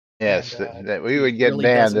have. Yes, And, that we she would get really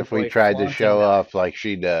banned does if we enjoy tried to flaunting show that. off like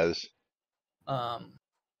she does. And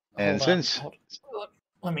And since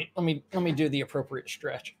let me do the appropriate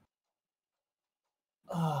stretch.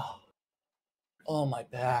 Oh my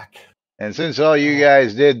back. and since all you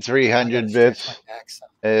guys did 300 bits,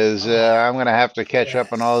 is I'm gonna have to catch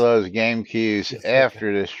up on all those game keys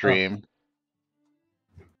after the stream.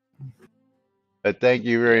 But thank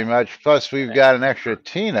you very much. Plus, we've got an extra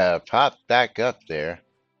Tina popped back up there.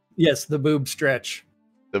 Yes, the boob stretch.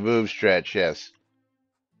 The boob stretch, yes.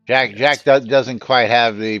 Jack doesn't quite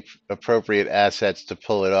have the appropriate assets to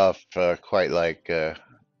pull it off quite like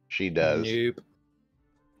she does. Nope.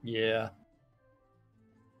 Yeah.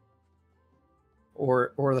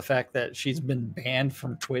 Or the fact that she's been banned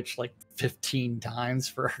from Twitch like 15 times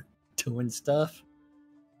for doing stuff.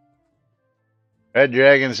 Red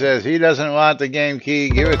Dragon says he doesn't want the game key.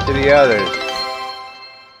 Give it to the others.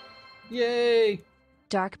 Yay!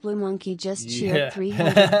 Dark Blue Monkey just cheered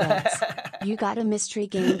 300 bits. You got a mystery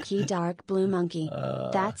game key, Dark Blue Monkey.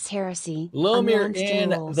 That's heresy. Lomir Amaranth in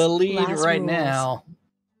rules. the lead Laz right rules. now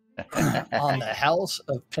on the House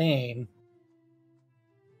of Pain.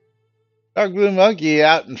 Dark Blue Monkey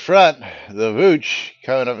out in front. The Vooch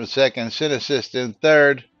coming up in second. Synesist in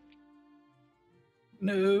third.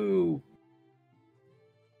 No.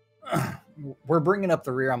 We're bringing up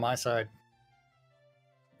the rear on my side.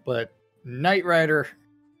 But Knight Rider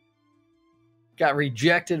got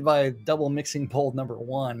rejected by double mixing pole number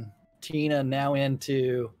 1. Tina now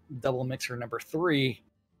into double mixer number 3.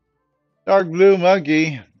 Dark Blue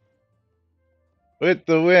Monkey with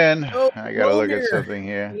the win. Oh, I gotta look at Lomir something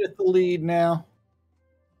here. with the lead now.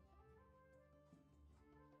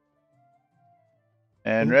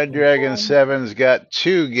 And Red Dragon 7's got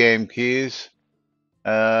 2 game keys.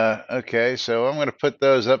 Okay, so I'm going to put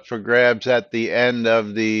those up for grabs at the end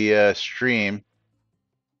of the stream.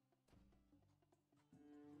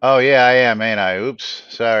 Oh, yeah, I am, ain't I? Oops,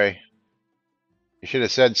 sorry. You should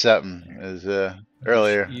have said something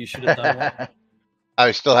earlier. You should have done one.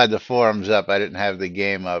 I still had the forums up. I didn't have the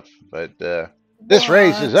game up. But this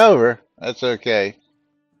race is over. That's okay.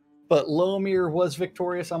 But Lomir was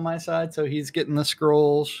victorious on my side, so he's getting the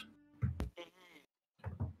scrolls.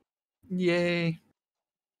 Yay.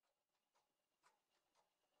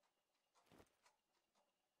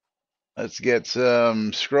 Let's get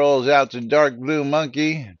some scrolls out to Dark Blue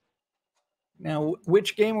Monkey. Now,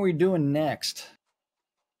 which game are we doing next?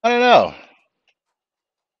 I don't know.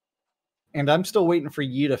 And I'm still waiting for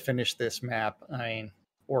you to finish this map. I mean,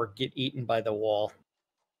 or get eaten by the wall.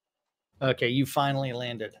 Okay, you finally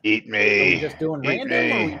landed. Eat Are we me. just doing Eat random, or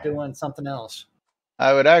are we me. doing something else?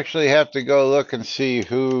 I would actually have to go look and see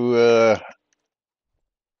who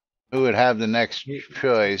would have the next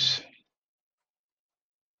choice,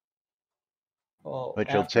 Well,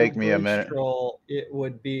 which will after take me a Bridge minute. Troll, it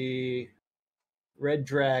would be Red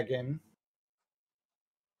Dragon,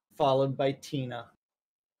 followed by Tina,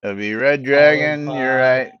 It'll be Red followed Dragon. You're by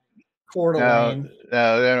right. Coeur No, d'Alene.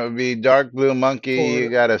 no. Then it would be Dark Blue Monkey. You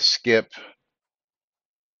got to skip,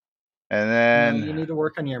 and No, you then need to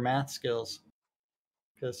work on your math skills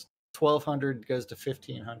because 1200 goes to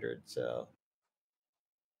 1500. So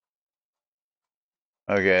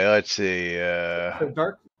okay. Let's see.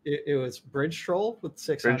 Dark. It was Bridge Troll with Bridge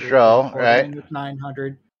 600, then Troll. Coeur Right. d'Alene with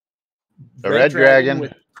 900, The Red Red Dragon Dragon.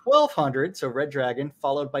 with 1200. So Red Dragon,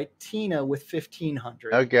 followed by Tina with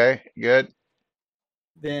 1500. Okay. Good.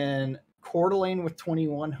 Then Coeur d'Alene with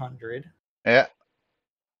 2100. Yeah.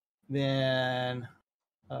 Then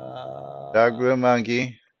Dark Blue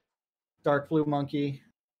Monkey. Dark Blue Monkey,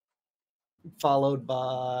 followed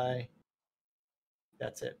by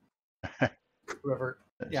that's it. Whoever.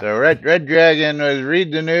 Yeah. So Red Dragon was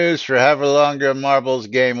read the news for however long a Marbles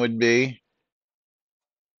game would be.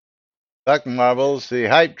 Fuck Marbles, the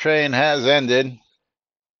hype train has ended.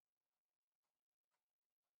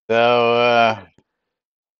 So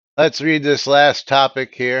let's read this last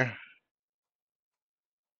topic here.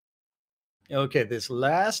 Okay, this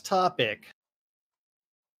last topic,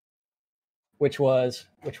 which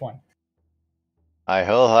one? I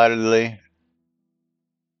wholeheartedly.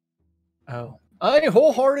 Oh, I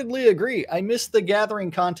wholeheartedly agree. I miss the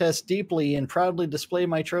gathering contest deeply and proudly display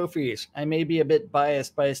my trophies. I may be a bit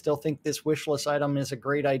biased, but I still think this wishlist item is a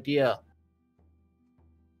great idea.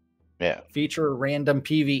 Yeah. Feature random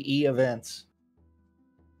PvE events.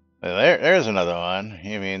 There's another one.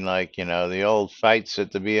 You mean like, the old fights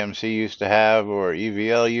that the BMC used to have or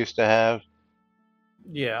EVL used to have?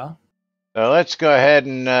 Yeah. So let's go ahead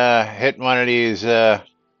and hit one of these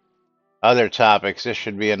other topics. This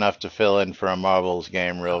should be enough to fill in for a Marbles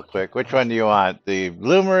game real quick. Which one do you want? The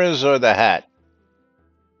bloomers or the hat?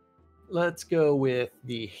 Let's go with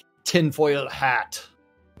the tinfoil hat.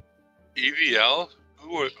 EVL?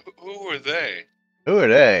 Who were they? Who are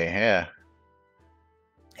they? Yeah.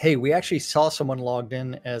 Hey, we actually saw someone logged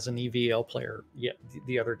in as an EVL player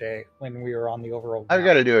the other day when we were on the overall. I've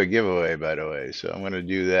got to do a giveaway, by the way, so I'm going to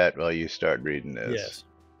do that while you start reading this. Yes.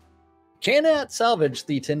 Cannot salvage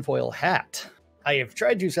the tinfoil hat. I have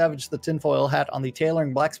tried to salvage the tinfoil hat on the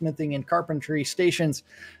tailoring, blacksmithing, and carpentry stations.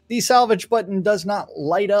 The salvage button does not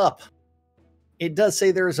light up. It does say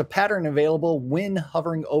there is a pattern available when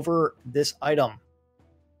hovering over this item.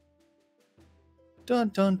 Dun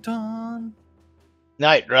dun dun.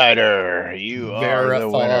 Knight Rider, you are the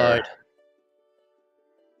winner.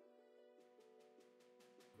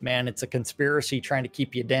 Man, it's a conspiracy trying to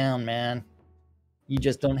keep you down, man. You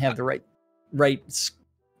just don't have the right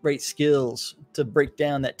skills to break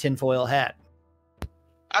down that tinfoil hat.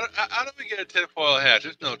 How do we get a tinfoil hat?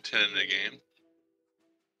 There's no tin in the game.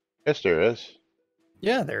 Yes, there is.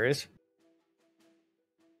 Yeah, there is.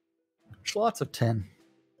 There's lots of tin.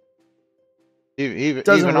 It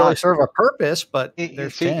doesn't really serve a purpose, but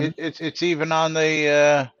there's tin. It's even on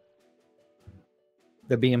the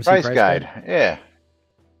BMC price guide. Yeah.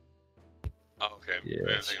 Oh, okay.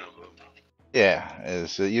 Yes. Yeah.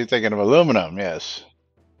 You're thinking of aluminum, yes.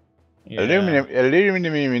 Yeah. Aluminum.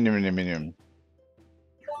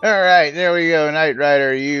 All right, there we go. Knight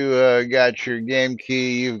Rider, you got your game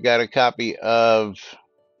key. You've got a copy of...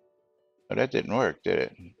 Oh, that didn't work, did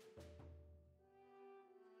it?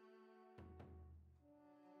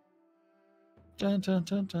 Dun, dun,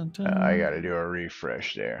 dun, dun, dun. I got to do a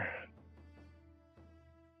refresh there.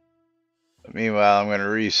 But meanwhile, I'm going to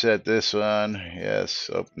reset this one. Yes.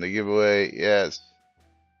 Open the giveaway. Yes.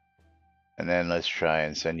 And then let's try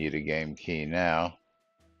and send you the game key now.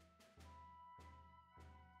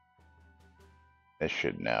 This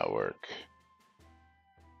should now work.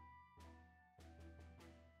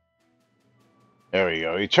 There we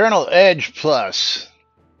go. Eternal Edge Plus.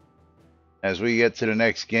 As we get to the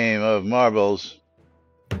next game of Marbles.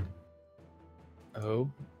 Oh,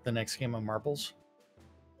 the next game of Marbles?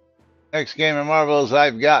 Next game of Marbles,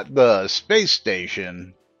 I've got the Space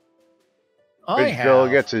Station. Joel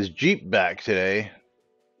gets his Jeep back today.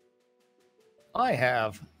 I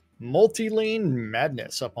have Multi-Lane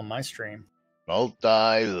Madness up on my stream.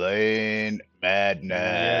 Multi-Lane Madness.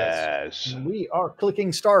 Yes. We are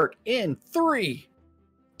clicking start in 3,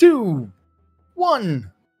 2,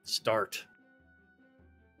 1. Start.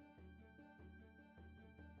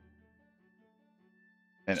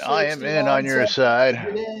 And I am 61 in on your seconds. side.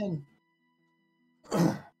 Get in.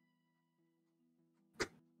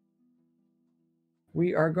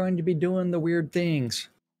 We are going to be doing the weird things.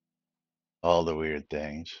 All the weird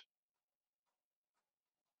things.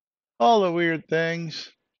 All the weird things.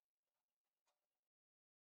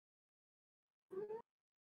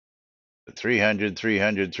 The 300,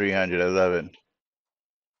 300, 300. I love it.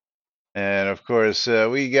 And of course,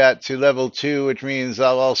 we got to level 2, which means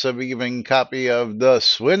I'll also be giving a copy of The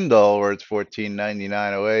Swindle, where it's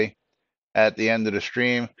 $14.99 away at the end of the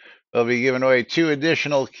stream. We'll be giving away 2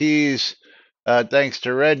 additional keys thanks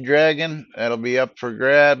to Red Dragon. That'll be up for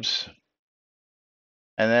grabs.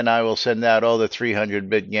 And then I will send out all the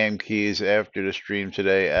 300-bit game keys after the stream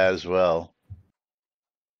today as well.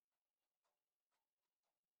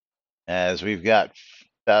 As we've got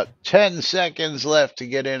about 10 seconds left to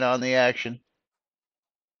get in on the action.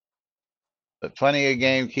 But plenty of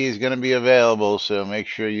game keys going to be available, so make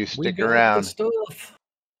sure you stick We got around. the stuff.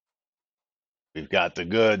 We've got the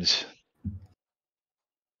goods.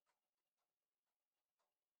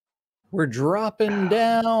 We're dropping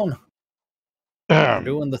down. We're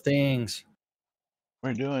doing the things.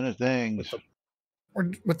 We're doing the things.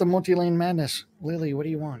 With the multi-lane madness. Lily, what do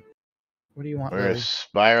you want? What do you want, We're Lily?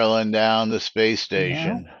 spiraling down the space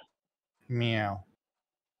station. Meow.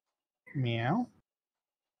 Meow.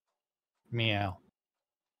 Meow.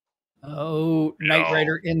 Oh, Knight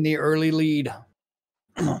Rider in the early lead.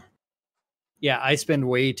 Yeah, I spend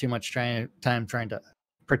way too much time trying to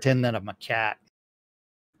pretend that I'm a cat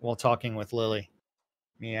while talking with Lily.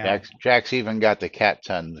 Meow. Jack's even got the cat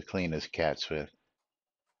ton to clean his cats with.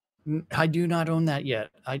 I do not own that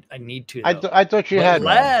yet. I need to. I thought you had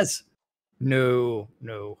Laz. No.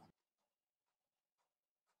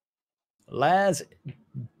 Laz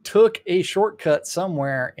took a shortcut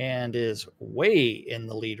somewhere and is way in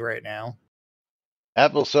the lead right now.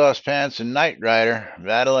 Applesauce Pants and Knight Rider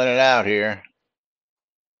battling it out here.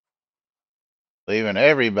 Leaving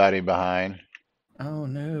everybody behind. Oh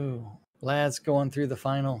no. Laz going through the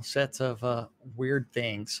final sets of weird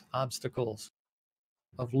things, obstacles,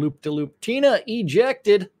 of loop-de-loop. Tina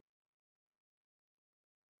ejected.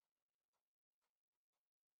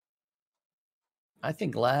 I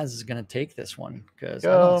think Laz is going to take this one because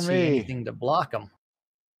I don't see anything to block him.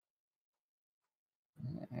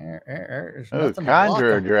 There's nothing to block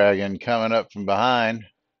Conjurer him. Dragon coming up from behind.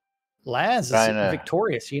 Laz is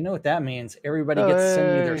victorious. You know what that means. Everybody gets to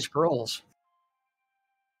send me their scrolls.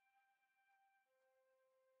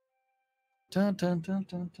 Dun, dun, dun,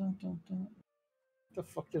 dun, dun, dun, dun. What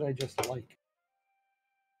the fuck did I just like?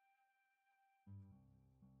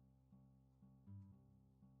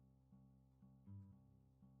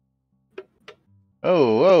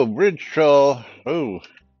 Oh, bridge troll. Oh.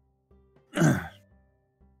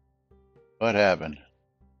 What happened?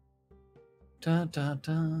 Dun, dun,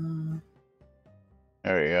 dun.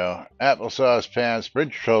 There we go. Applesauce Pants.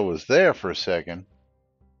 Bridge troll was there for a second.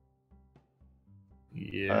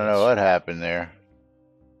 Yes. I don't know what happened there.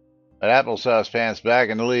 But Applesauce Pants back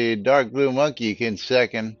in the lead. Dark Blue Monkey in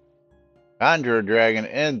second. Conjurer Dragon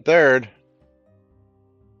in third.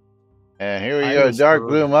 And here we go. Dark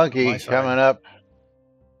Blue Monkey coming up.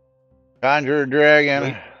 Conjurer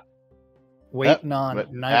Dragon. Waiting on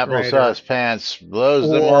Knight Rider. Applesauce Pants blows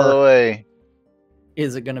them all away.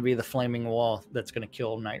 Is it going to be the flaming wall that's going to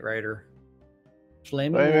kill Knight Rider?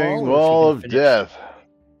 Flaming wall of death.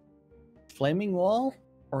 Flaming wall,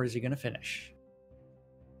 or is he going to finish?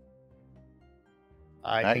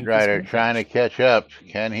 Knight Rider trying to catch up.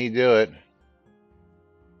 Can he do it?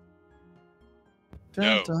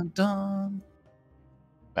 Dun, dun, dun.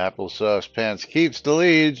 Applesauce Pants keeps the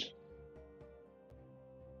lead.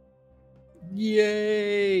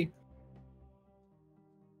 Yay!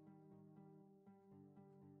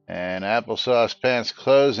 And Applesauce Pants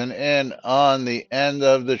closing in on the end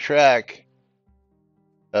of the track.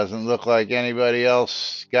 Doesn't look like anybody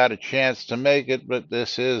else got a chance to make it, but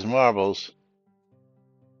this is marbles.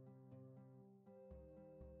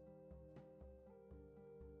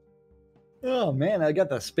 Oh man, I got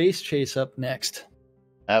the space chase up next.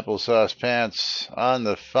 Applesauce Pants on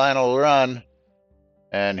the final run,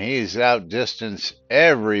 and he's outdistanced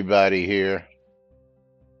everybody here.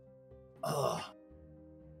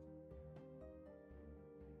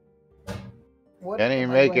 Can he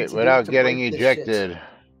make it without getting ejected?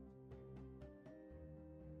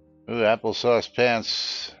 Ooh, Applesauce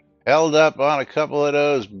Pants held up on a couple of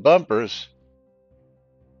those bumpers.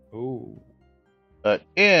 Ooh. But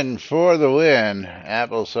in for the win,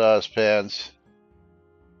 Applesauce Pants.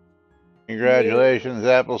 Congratulations,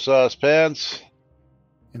 Applesauce Pants.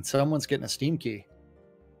 And someone's getting a Steam key.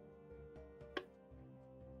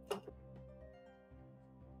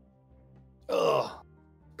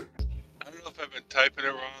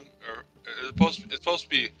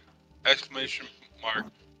 exclamation mark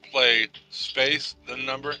play space the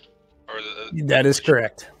number or the That is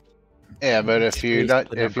correct. Yeah, but if you Space not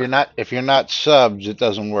the if you're number. not subs, it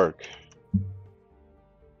doesn't work.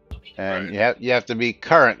 And Right. you have to be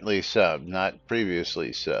currently subbed, not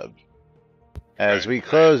previously subbed. As we Right.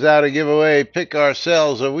 close out a giveaway, pick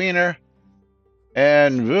ourselves a wiener.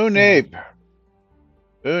 And Vunape.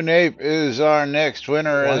 Vunape is our next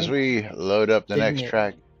winner as Why we load up the didn't next it?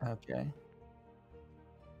 track. Okay.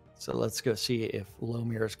 So let's go see if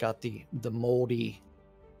Lomir's got the moldy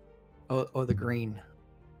or the green.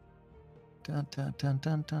 Dun, dun, dun,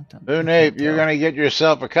 dun, dun, dun. I Vunape, can't you're tell. going to get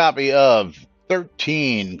yourself a copy of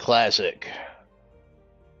 13 Classic.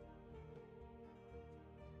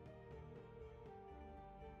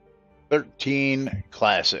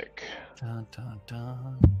 Classic. Dun, dun,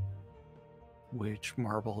 dun. Which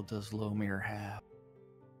marble does Lomir have?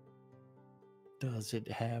 Does it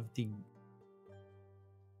have the...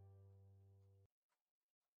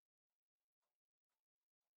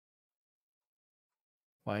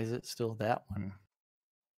 Why is it still that one?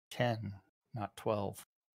 10, not 12.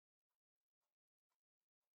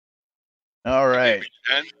 All It gave right. me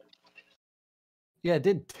 10. Yeah, it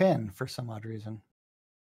did 10 for some odd reason.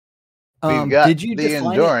 We've got Did you the define it?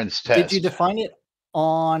 endurance test. Did you define it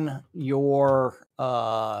on your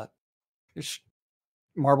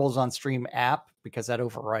Marbles on Stream app? Because that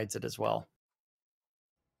overrides it as well.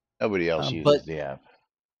 Nobody else but uses the app.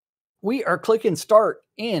 We are clicking start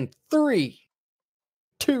in 3,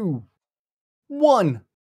 2, 1.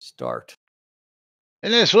 Start.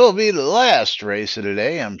 And this will be the last race of the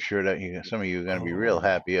day. I'm sure that some of you are going to be real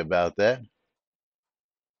happy about that.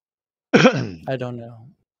 I don't know.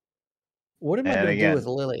 What am I And going to do with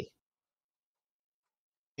again, Lily?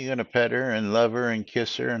 you're going to pet her and love her and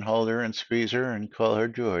kiss her and hold her and squeeze her and call her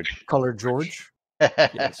George. Call her George?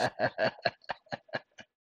 Yes.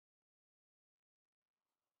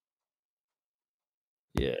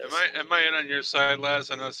 Yes. Am I in on your side, Laz?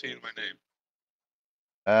 I'm not seeing my name.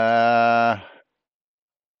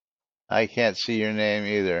 I can't see your name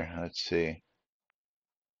either. Let's see.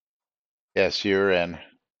 Yes, you're in.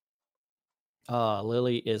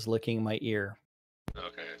 Lily is licking my ear.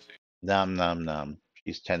 Okay, I see. Nom nom nom.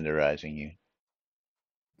 She's tenderizing you.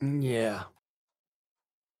 Yeah.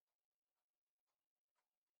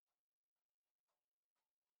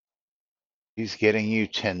 He's getting you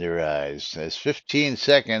tenderized. There's 15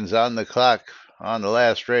 seconds on the clock on the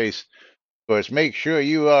last race. Of course, make sure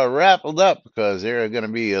you are raffled up because there are going to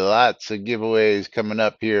be lots of giveaways coming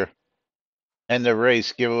up here. End of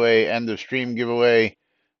race giveaway, end of stream giveaway,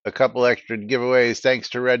 a couple extra giveaways thanks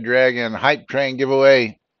to Red Dragon, Hype Train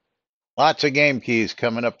giveaway. Lots of game keys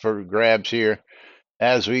coming up for grabs here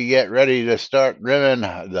as we get ready to start rimming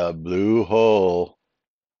the blue hole.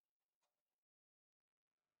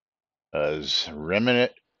 Because rimming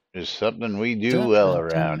it is something we do well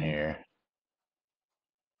around here.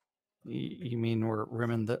 You mean we're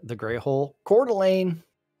rimming the gray hole? Coeur d'Alene.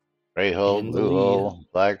 Gray hole, blue hole,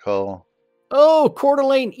 black hole. Oh, Coeur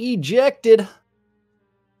d'Alene ejected.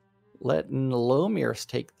 Letting Lomirs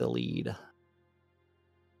take the lead.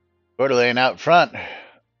 Coeur d'Alene out front.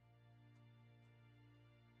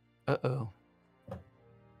 Uh-oh.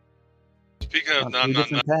 Speaking of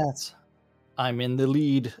different paths. I'm in the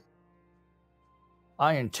lead.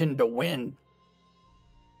 I intend to win.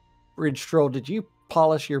 Bridge Troll, did you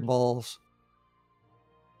polish your balls?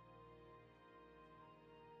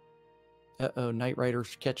 Uh-oh, Knight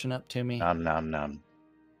Rider's catching up to me. Nom nom nom.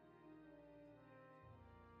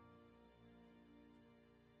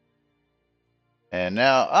 And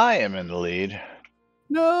now I am in the lead.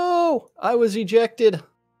 No, I was ejected.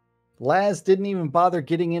 Laz didn't even bother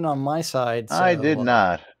getting in on my side. So, I did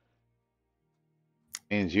not.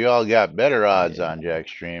 Means you all got better odds on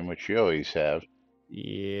Jackstream, which you always have.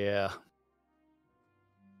 Yeah.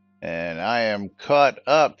 And I am caught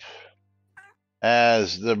up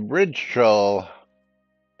as the Bridge Troll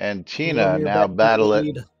and Tina now battle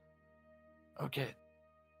it. Okay.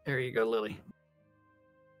 There you go, Lily.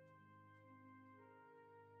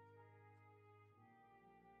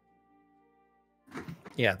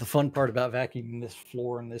 Yeah, the fun part about vacuuming this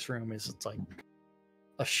floor in this room is it's like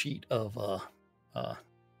a sheet of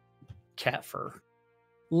cat fur.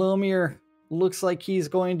 Lomir looks like he's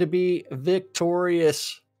going to be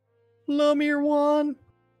victorious. Lomir won.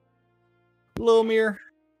 Lomir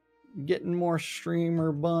getting more streamer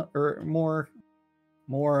or more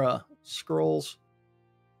scrolls.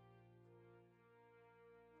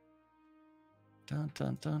 Dun,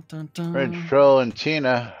 dun, dun, dun, dun. Bridge Troll and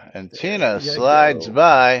Tina slides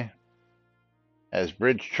by as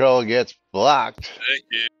Bridge Troll gets blocked. Thank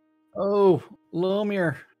you. Oh,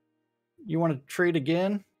 Lomir You want to trade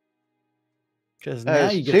again? Because now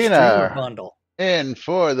As you get a streamer Tina bundle. in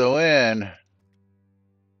for the win.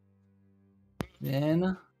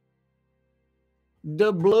 Then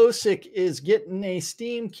Dublosic is getting a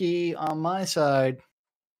Steam key on my side.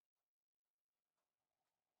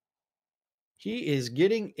 He is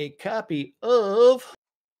getting a copy of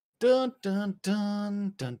dun dun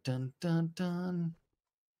dun dun dun dun dun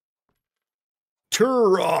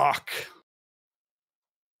Turok.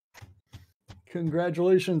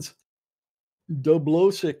 Congratulations,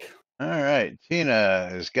 Dublosic. All right, Tina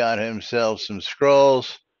has got himself some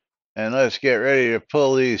scrolls, and let's get ready to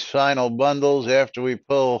pull these final bundles after we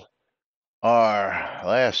pull our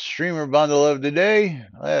last streamer bundle of the day.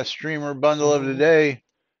 Last streamer bundle of the day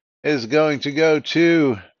is going to go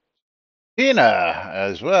to Tina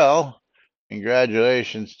as well.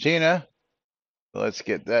 Congratulations, Tina. Let's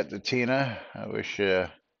get that to Tina. I wish this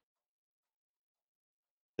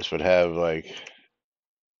would have like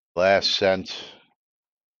last sent,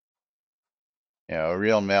 a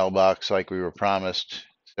real mailbox like we were promised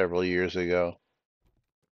several years ago.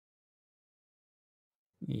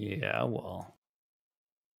 Yeah, well.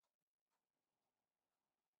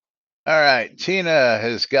 All right, Tina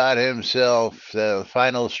has got himself the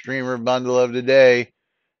final streamer bundle of the day.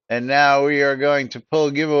 And now we are going to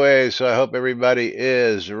pull giveaways. So I hope everybody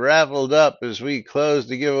is raffled up as we close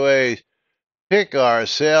the giveaways. Pick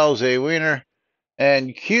ourselves a winner.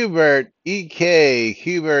 And Qbert EK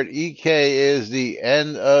is the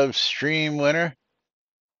end of stream winner.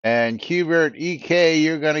 And Qbert EK,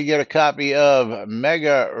 you're going to get a copy of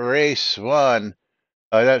Mega Race 1.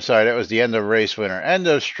 Oh, that was the end of race winner. End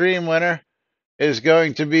of stream winner is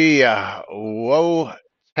going to be Wotesk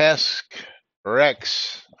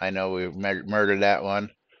Rex. I know we murdered that one.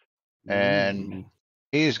 And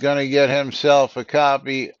he's going to get himself a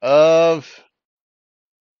copy of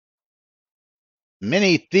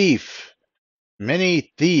Mini Thief.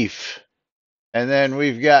 Mini Thief. And then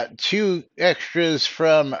we've got 2 extras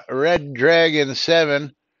from Red Dragon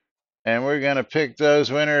 7. And we're going to pick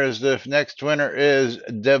those winners. The next winner is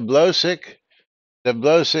Dublosic.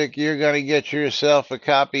 Dublosic, you're going to get yourself a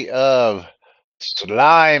copy of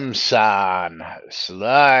Slime San.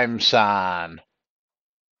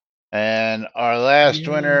 And our last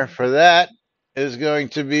winner for that is going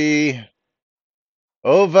to be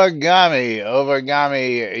Ovagami.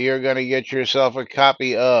 Ovagami, you're going to get yourself a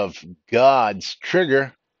copy of God's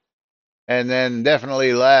Trigger. And then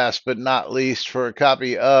definitely last but not least for a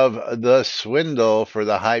copy of The Swindle for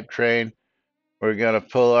the Hype Train. We're going to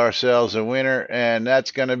pull ourselves a winner, and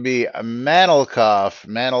that's going to be Manelkoff.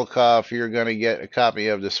 Manelkoff, you're going to get a copy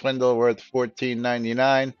of The Swindle worth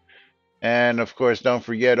 $14.99. And, of course, don't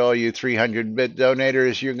forget all you 300-bit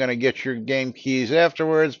donators. You're going to get your game keys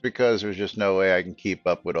afterwards because there's just no way I can keep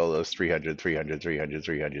up with all those 300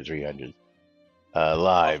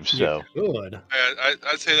 live. So good.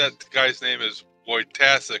 I'd say that guy's name is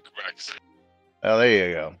Wojtasek Rex. Well, there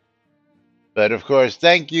you go. But of course,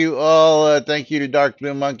 thank you all. Thank you to Dark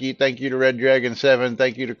Blue Monkey. Thank you to Red Dragon 7.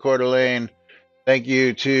 Thank you to Coeur d'Alene. Thank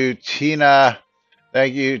you to Tina.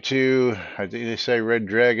 Thank you to, I think they say Red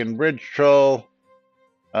Dragon Bridge Troll.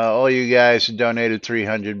 All you guys who donated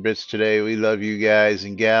 300 bits today. We love you guys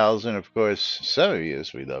and gals. And of course, some of you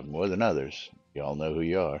we love more than others. You all know who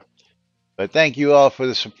you are. But thank you all for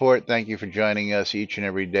the support. Thank you for joining us each and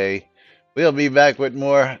every day. We'll be back with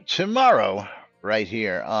more tomorrow right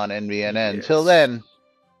here on NBNN. Yes. Till then,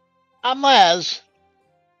 I'm Laz.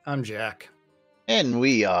 I'm Jack. And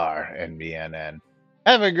we are NBNN.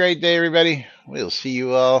 Have a great day, everybody. We'll see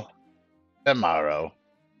you all tomorrow.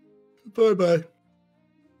 Bye-bye.